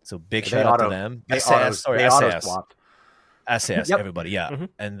 So big shout out to them. SAS, yep. Everybody, yeah. Mm-hmm.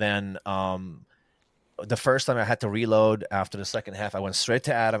 And then the first time I had to reload after the second half, I went straight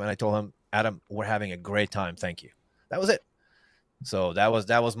to Adam and I told him, "Adam, we're having a great time. Thank you." That was it. So that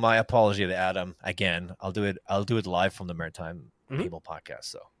was my apology to Adam. Again, I'll do it live from the Maritime People podcast.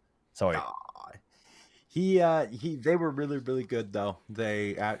 So sorry. They were really, really good though.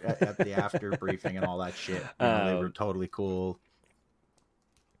 They at the after briefing and all that shit. They were totally cool.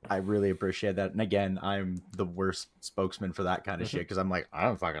 I really appreciate that. And again, I'm the worst spokesman for that kind of shit because I'm like, I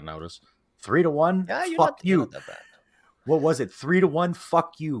don't fucking notice. 3-1. Yeah, fuck you. Not that bad. What was it? 3-1.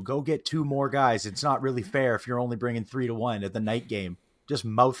 Fuck you. Go get 2 more guys. It's not really fair if you're only bringing 3-1 at the night game. Just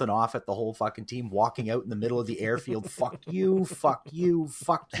mouthing off at the whole fucking team, walking out in the middle of the airfield. Fuck you. Fuck you.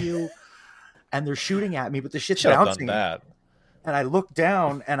 Fuck you. And they're shooting at me, but the shit's bouncing. And I look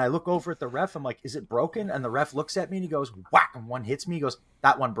down and I look over at the ref. I'm like, "Is it broken?" And the ref looks at me and he goes, whack, and one hits me. He goes,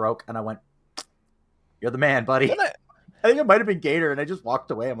 "That one broke." And I went, "You're the man, buddy." I think it might have been Gator, and I just walked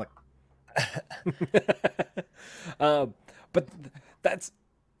away. I'm like, But that's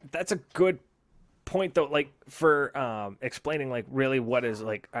a good point though, like for explaining like really what is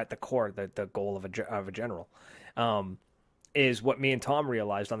like at the core the goal of a general, is what me and Tom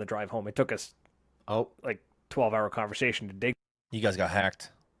realized on the drive home. It took us like 12-hour conversation to dig. You guys got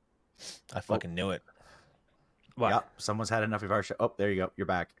hacked. I fucking knew it. What? Yep, someone's had enough of our show. Oh, there you go. You're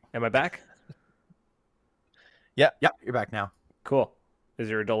back. Am I back? Yeah. Yep, you're back now. Cool. Is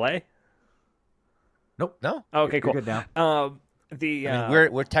there a delay? Nope. No. Oh, okay, cool. You're good now. I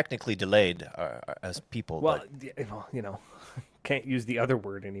mean, we're technically delayed as people. Well, but... you know, can't use the other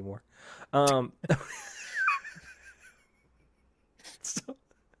word anymore. So,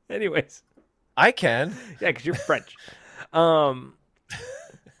 anyways, I can. Yeah, because you're French.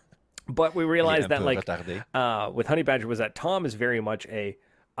 But we realized that like with Honey Badger was that Tom is very much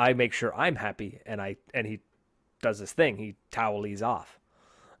I make sure I'm happy, and he does this thing. He towelies off.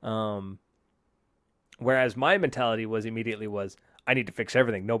 Whereas my mentality was I need to fix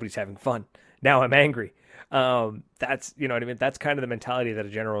everything. Nobody's having fun. Now I'm angry. That's, you know what I mean? That's kind of the mentality that a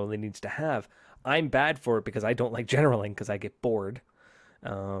general really needs to have. I'm bad for it because I don't like generaling because I get bored.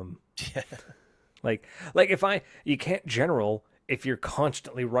 Like you can't general if you're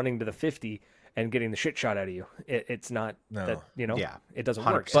constantly running to the 50 and getting the shit shot out of you. It's not that, you know, it doesn't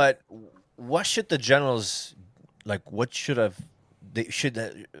 100%. Work. But what should the generals, like, what should have, they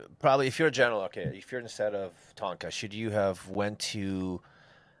should probably, if you're a general, okay, if you're instead of Tonka, should you have went to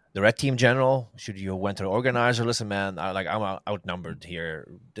the red team general? Should you have went to the organizer? Listen, man, I'm outnumbered here.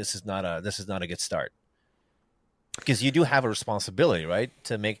 This is not a good start. Because you do have a responsibility, right?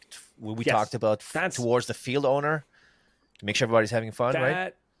 To make what we talked about towards the field owner, to make sure everybody's having fun,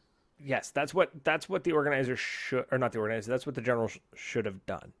 right? Yes, that's what the organizer should, or not the organizer. That's what the general should have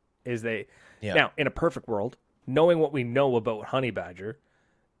done. Now, in a perfect world, knowing what we know about Honey Badger,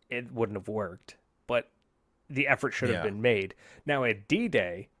 it wouldn't have worked. But the effort should have been made. Now at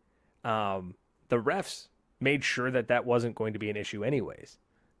D-Day, the refs made sure that wasn't going to be an issue anyways.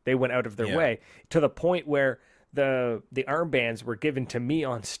 They went out of their way to the point where the armbands were given to me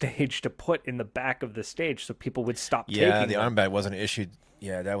on stage to put in the back of the stage so people would stop taking them. Yeah, the armband wasn't an issue.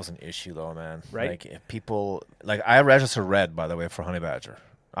 Yeah, that was an issue though, man. Right? Like if people, like I registered red, by the way, for Honey Badger.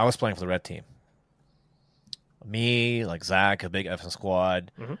 I was playing for the red team. Me, like Zach, a big FN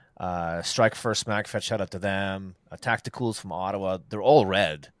squad, Strike First, Smackfetch, shout out to them. Tacticals from Ottawa, they're all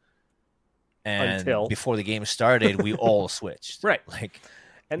red. And before the game started, we all switched. Right.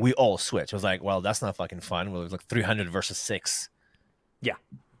 We all switched. It was like, well, that's not fucking fun. It was like 300 versus 6. Yeah.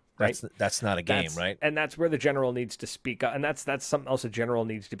 That's not a game, right? And that's where the general needs to speak up. And that's something else a general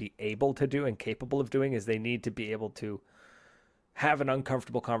needs to be able to do and capable of doing, is they need to be able to have an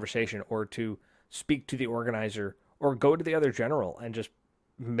uncomfortable conversation or to speak to the organizer or go to the other general and just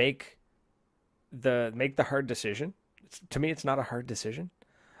make the hard decision. To me, it's not a hard decision.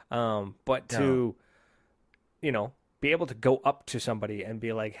 But to, you know, be able to go up to somebody and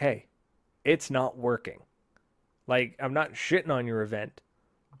be like, hey, it's not working. Like, I'm not shitting on your event,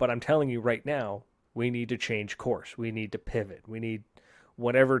 but I'm telling you right now, we need to change course. We need to pivot. We need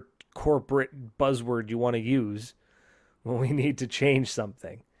whatever corporate buzzword you want to use. Well, we need to change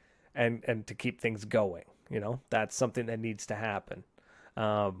something and to keep things going. You know, that's something that needs to happen.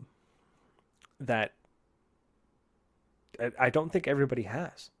 That I don't think everybody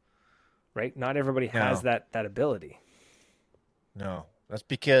has, right? Not everybody has that ability. No, that's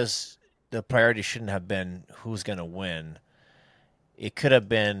because the priority shouldn't have been who's going to win. It could have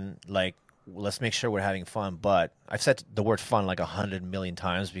been like, let's make sure we're having fun. But I've said the word fun like 100 million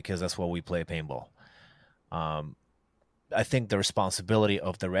times because that's what we play paintball. I think the responsibility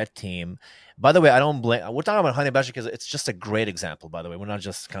of the red team. By the way, I don't blame. We're talking about Honey Badger because it's just a great example. By the way, we're not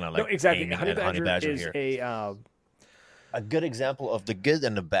just kind of like exactly. Honey Badger is here. A good example of the good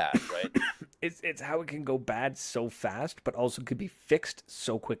and the bad, right? It's how it can go bad so fast, but also could be fixed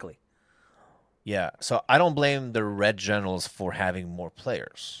so quickly. Yeah, so I don't blame the red generals for having more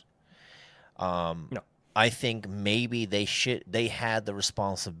players. No. I think maybe they had the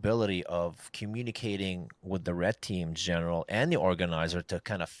responsibility of communicating with the red team general and the organizer to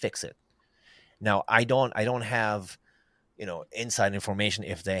kind of fix it. Now, I don't have, you know, inside information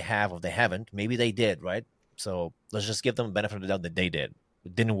if they have or they haven't. Maybe they did, right? So let's just give them the benefit of the doubt that they did.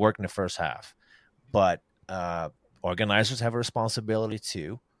 It didn't work in the first half. But organizers have a responsibility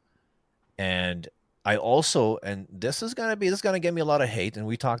too. And I also, and this is gonna get me a lot of hate, and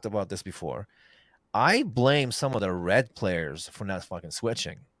we talked about this before. I blame some of the red players for not fucking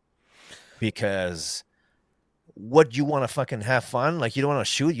switching. Because what, you want to fucking have fun? Like, you don't want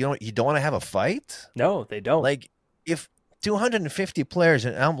to shoot? You don't want to have a fight? No, they don't. Like, if 250 players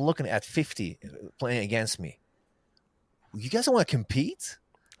and I'm looking at 50 playing against me, You guys don't want to compete?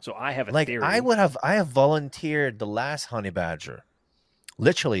 So I have a Like theory. I have volunteered the last Honey Badger.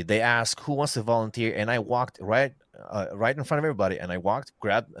 Literally, they asked who wants to volunteer, and I walked right in front of everybody, and I walked,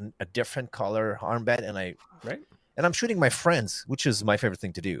 grabbed a different color armband, and I'm shooting my friends, which is my favorite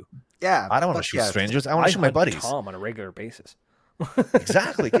thing to do. Yeah, I don't want to shoot strangers. I want to shoot my hunt buddies. Tom on a regular basis.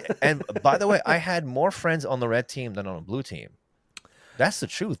 Exactly. And by the way, I had more friends on the red team than on the blue team. That's the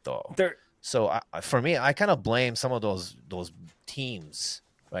truth, though. So for me, I kind of blame some of those teams,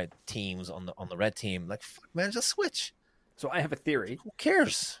 right? Teams on the red team. Like, fuck, man, just switch. So I have a theory. Who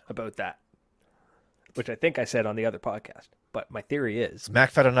cares about that? Which I think I said on the other podcast. But my theory is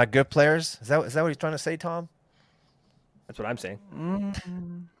McFadden are not good players. Is that what you're trying to say, Tom? That's what I'm saying.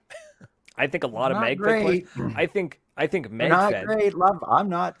 Mm. I think a lot of Not MagFed great. players. I think They're not MagFed. great, love. I'm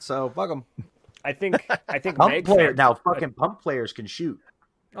not, so fuck them. I think Pump player MagFed. now. Fucking pump players can shoot.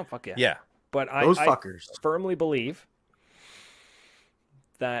 Oh fuck yeah. Yeah. But Those I fuckers. firmly believe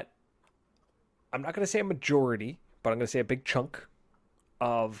that I'm not going to say a majority, but I'm going to say a big chunk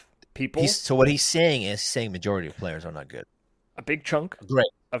of people. So what he's saying is majority of players are not good. A big chunk Great.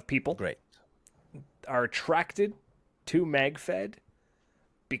 of people Great. are attracted to MagFed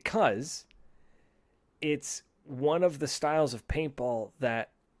because it's one of the styles of paintball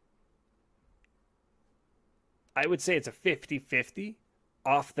that I would say it's a 50-50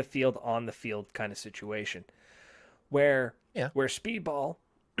 off the field, on the field kind of situation. Where speedball,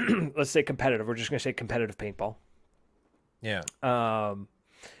 let's say competitive, we're just going to say competitive paintball. Yeah.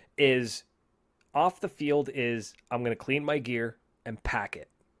 Is off the field is I'm going to clean my gear and pack it.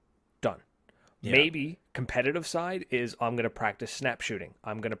 Done. Yeah. Maybe competitive side is I'm going to practice snap shooting.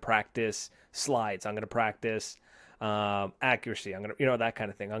 I'm going to practice slides. I'm going to practice accuracy. I'm going to, that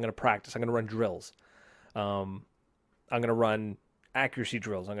kind of thing. I'm going to practice. I'm going to run drills. I'm going to run accuracy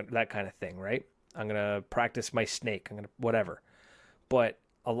drills. That kind of thing, right? I'm going to practice my snake. I'm going to whatever. But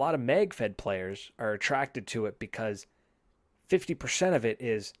a lot of MagFed players are attracted to it because 50% of it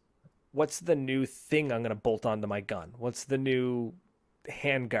is, what's the new thing I'm going to bolt onto my gun? What's the new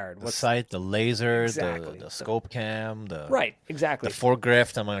handguard? The sight, the laser, exactly. the scope cam, right, exactly. The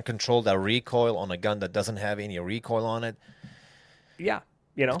foregrift. I'm going to control that recoil on a gun that doesn't have any recoil on it. Yeah,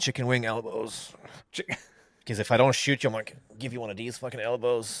 the chicken wing elbows. Because if I don't shoot you, I'm going to give you one of these fucking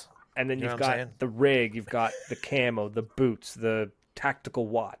elbows. And then you've got the rig, you've got the camo, the boots, the tactical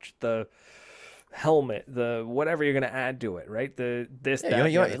watch, the helmet, the whatever you're going to add to it, right?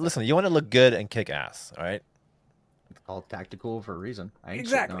 Listen, you want to look good and kick ass, all right? It's called tactical for a reason. I ain't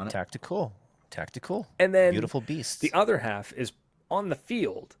exactly. On it. Tactical. And then beautiful beasts. The other half is on the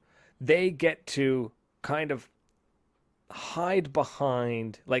field. They get to kind of hide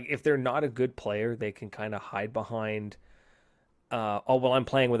behind, like if they're not a good player, they can kind of hide behind, I'm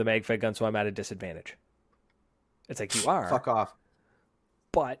playing with a MagFed gun, so I'm at a disadvantage. It's like, you are. Fuck off.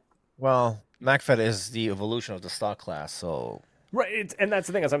 But. Well, MagFed is the evolution of the stock class, so. Right, and that's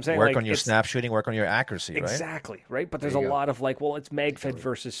the thing, as I'm saying. Work on your snap shooting, work on your accuracy, right? Exactly, right? But there's a lot of like, well, it's MagFed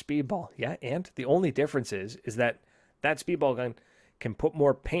versus speedball. Yeah, and the only difference is that speedball gun can put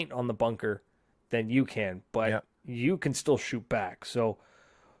more paint on the bunker than you can, but you can still shoot back. So,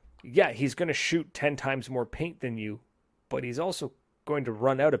 yeah, he's going to shoot 10 times more paint than you, but he's also going to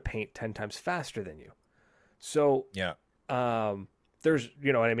run out of paint 10 times faster than you. So, there's,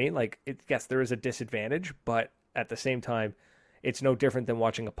 you know what I mean? Like, yes, there is a disadvantage, but at the same time, it's no different than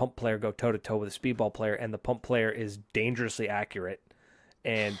watching a pump player go toe-to-toe with a speedball player, and the pump player is dangerously accurate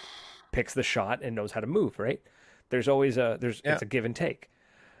and picks the shot and knows how to move, right? There's always it's a give and take.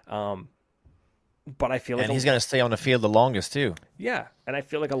 But I feel like he's going to stay on the field the longest too. Yeah, and I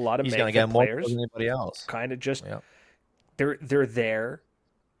feel like a lot of he's going to get more than anybody else. Kind of just they're there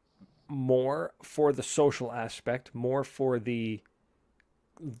more for the social aspect, more for the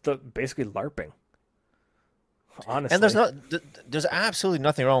basically LARPing. Honestly, and there's absolutely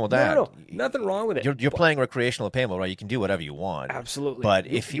nothing wrong with that. No, nothing wrong with it. You're playing recreational paintball, right? You can do whatever you want. Absolutely. But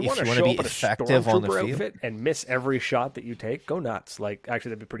if you want to be effective on the field and miss every shot that you take, go nuts. Like,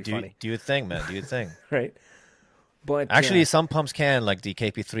 actually, that'd be pretty funny. Do your thing, man. Do your thing. Right. But actually, some pumps can, like the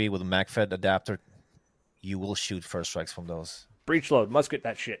KP3 with a MagFed adapter. You will shoot first strikes from those. Breech load, musket,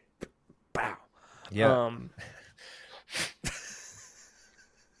 that shit. Bow. Yeah.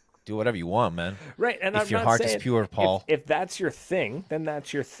 Do whatever you want, man. Right, and if your heart is pure, Paul. If that's your thing, then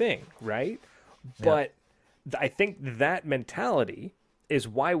that's your thing, right? But I think that mentality is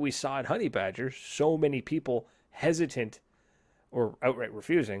why we saw at Honey Badger so many people hesitant or outright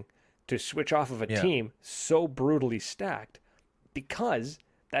refusing to switch off of a team so brutally stacked, because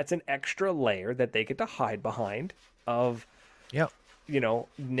that's an extra layer that they get to hide behind of,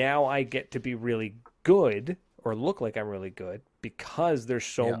 now I get to be really good, or look like I'm really good because there's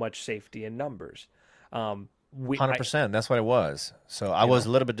so much safety in numbers. 100%. That's what it was. So I was a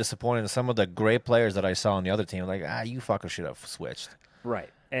little bit disappointed in some of the great players that I saw on the other team. Like, you fucker should have switched. Right.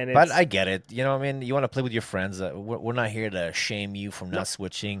 And but I get it. You know what I mean? You want to play with your friends. We're not here to shame you from not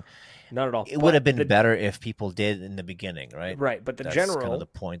switching. Not at all. It would have been better if people did in the beginning, right? Right. But That's kind of the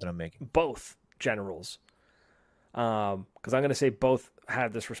point that I'm making. Both generals. Because I'm going to say both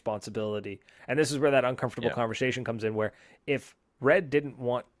had this responsibility. And this is where that uncomfortable conversation comes in, where if Red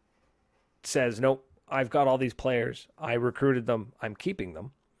says, nope, I've got all these players, I recruited them, I'm keeping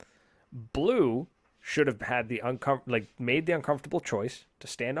them. Blue should have had made the uncomfortable choice to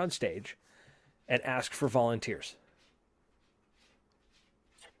stand on stage and ask for volunteers.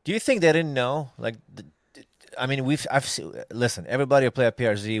 Do you think they didn't know? Like, I mean, listen. Everybody who played at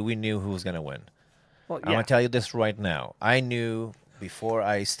PRZ, we knew who was going to win. Well, I'm going to tell you this right now. I knew before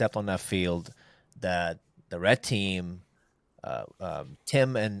I stepped on that field that the red team,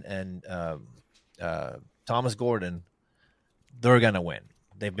 Tim and Thomas Gordon, they're going to win.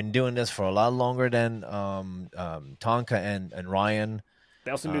 They've been doing this for a lot longer than Tonka and Ryan.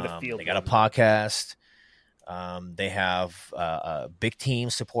 They also knew the field. They got a podcast. They have a big team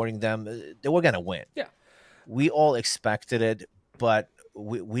supporting them. They were going to win. Yeah. We all expected it, but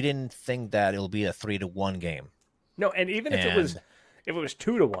we didn't think that it'll be a 3-1 game. No, and even if it was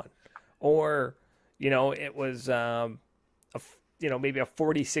 2-1, or it was maybe a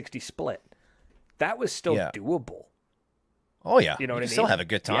 40-60 split, that was still doable. Oh yeah, you know what I mean. Still have a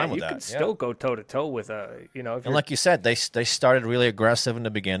good time with that. You can still go toe to toe with and like you said, they started really aggressive in the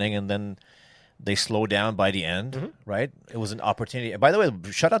beginning, and then they slowed down by the end. Right? It was an opportunity. By the way,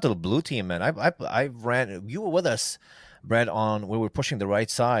 shout out to the blue team, man. I ran. You were with us, Brett, on we were pushing the right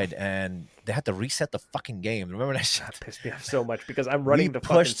side, and they had to reset the fucking game. Remember that shit? That pissed me off so much because I'm running the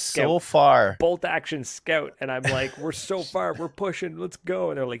pushed fucking scout, so far, bolt action scout, and I'm like, we're so far, we're pushing, let's go.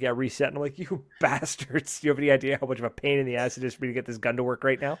 And they're like, yeah, reset. And I'm like, you bastards! Do you have any idea how much of a pain in the ass it is for me to get this gun to work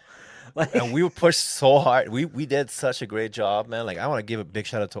right now? Like, and we were pushed so hard. We did such a great job, man. Like, I want to give a big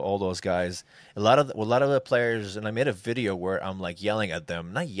shout out to all those guys. A lot of the players, and I made a video where I'm like yelling at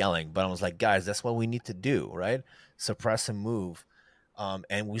them, not yelling, but I was like, guys, that's what we need to do, right? Suppress and move,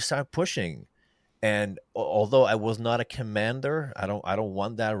 and we started pushing. And although I was not a commander, I don't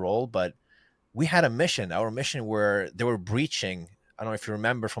want that role, but we had a mission. Our mission where they were breaching. I don't know if you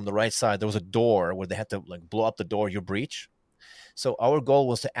remember from the right side, there was a door where they had to like blow up the door, you breach. So our goal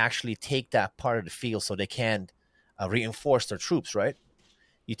was to actually take that part of the field so they can reinforce their troops, right?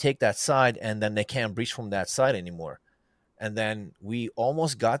 You take that side and then they can't breach from that side anymore. And then we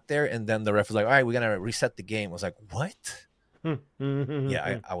almost got there, and then the ref was like, all right, we're going to reset the game. I was like, what?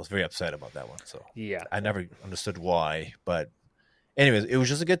 Yeah, I was very upset about that one. So yeah, I never understood why. But anyways, it was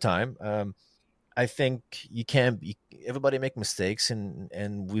just a good time. I think everybody make mistakes,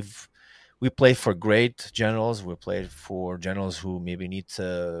 and we played for great generals. We played for generals who maybe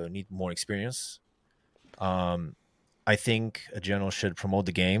need more experience. I think a general should promote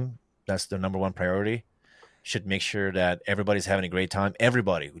the game. That's the number one priority. Should make sure that everybody's having a great time.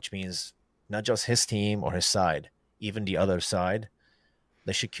 Everybody, which means not just his team or his side, even the other side.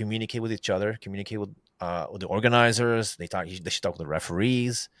 They should communicate with each other, communicate with the organizers. They should talk with the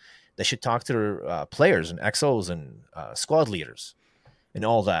referees. They should talk to their players and XOs and squad leaders and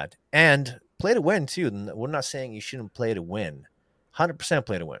all that. And play to win, too. We're not saying you shouldn't play to win. 100%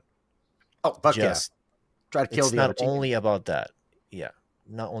 play to win. Oh, fuck yeah. Try to kill the other team. It's not only about that. Yeah,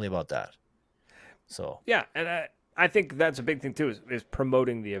 not only about that. So yeah, and I think that's a big thing, too, is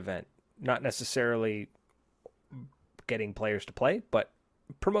promoting the event. Not necessarily getting players to play, but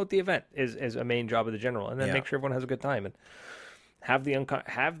promote the event is a main job of the general, and then make sure everyone has a good time and have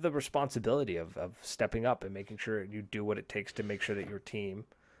the responsibility of stepping up and making sure you do what it takes to make sure that your team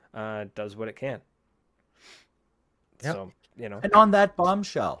does what it can. Yep. So, And on that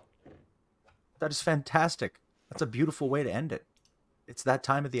bombshell, that is fantastic. That's a beautiful way to end it. It's that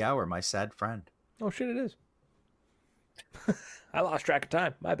time of the hour, my sad friend. Oh shit, it is. I lost track of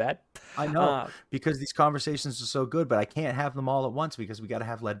time. My bad. I know, because these conversations are so good, but I can't have them all at once because we got to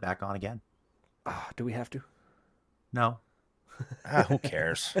have Led back on again. Do we have to? No. Who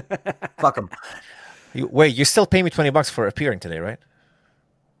cares? Fuck them. Wait, you still pay me $20 for appearing today, right?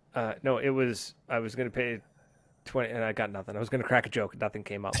 No, I was going to pay 20 and I got nothing. I was going to crack a joke. Nothing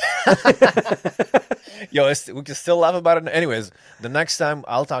came up. Yo, we can still laugh about it. Anyways, the next time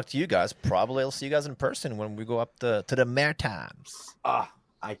I'll talk to you guys, probably I'll see you guys in person when we go up to the Maritimes.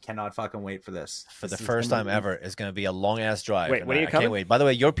 I cannot fucking wait for this. For the first time ever, it's going to be a long-ass drive. Wait, when are you coming? I can't wait. By the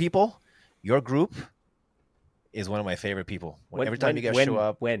way, your people, your group, is one of my favorite people. Every time you guys show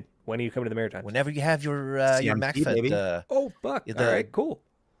up. When are you coming to the Maritimes? Whenever you have your CMC, baby. MacFed. Oh, fuck. All right, cool.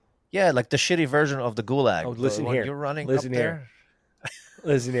 Yeah, like the shitty version of the Gulag. Oh, listen here. You're running listen up here. there.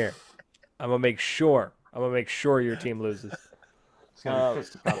 Listen here. I'm gonna make sure your team loses. Oh,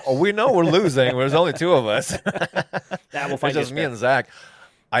 we know we're losing. There's only two of us. We'll find it's just me and Zach.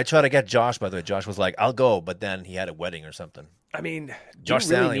 I tried to get Josh, by the way. Josh was like, I'll go, but then he had a wedding or something. I mean, Josh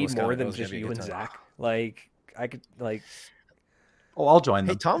do you really Stanley need was more coming. It than was gonna just be a you good and time. Zach? Like, I could, like... Oh, I'll join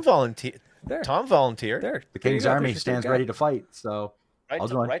them. Hey, Tom volunteered. There. Tom volunteered. There. The King's There you go. Army There's your stands guy. ready to fight, so Right, I'll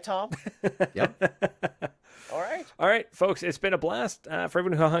join. right, Tom? Yep. All right. All right, folks, it's been a blast. For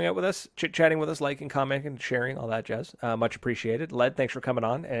everyone who hung out with us, chit-chatting with us, liking, commenting, sharing, all that jazz. Much appreciated. Led, thanks for coming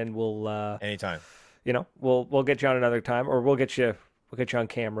on, and we'll... Anytime. We'll get you on another time, or we'll get you on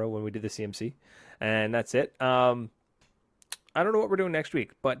camera when we do the CMC, and that's it. I don't know what we're doing next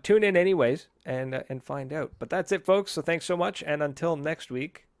week, but tune in anyways and find out. But that's it, folks. So thanks so much, and until next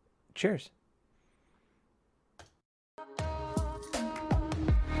week, cheers.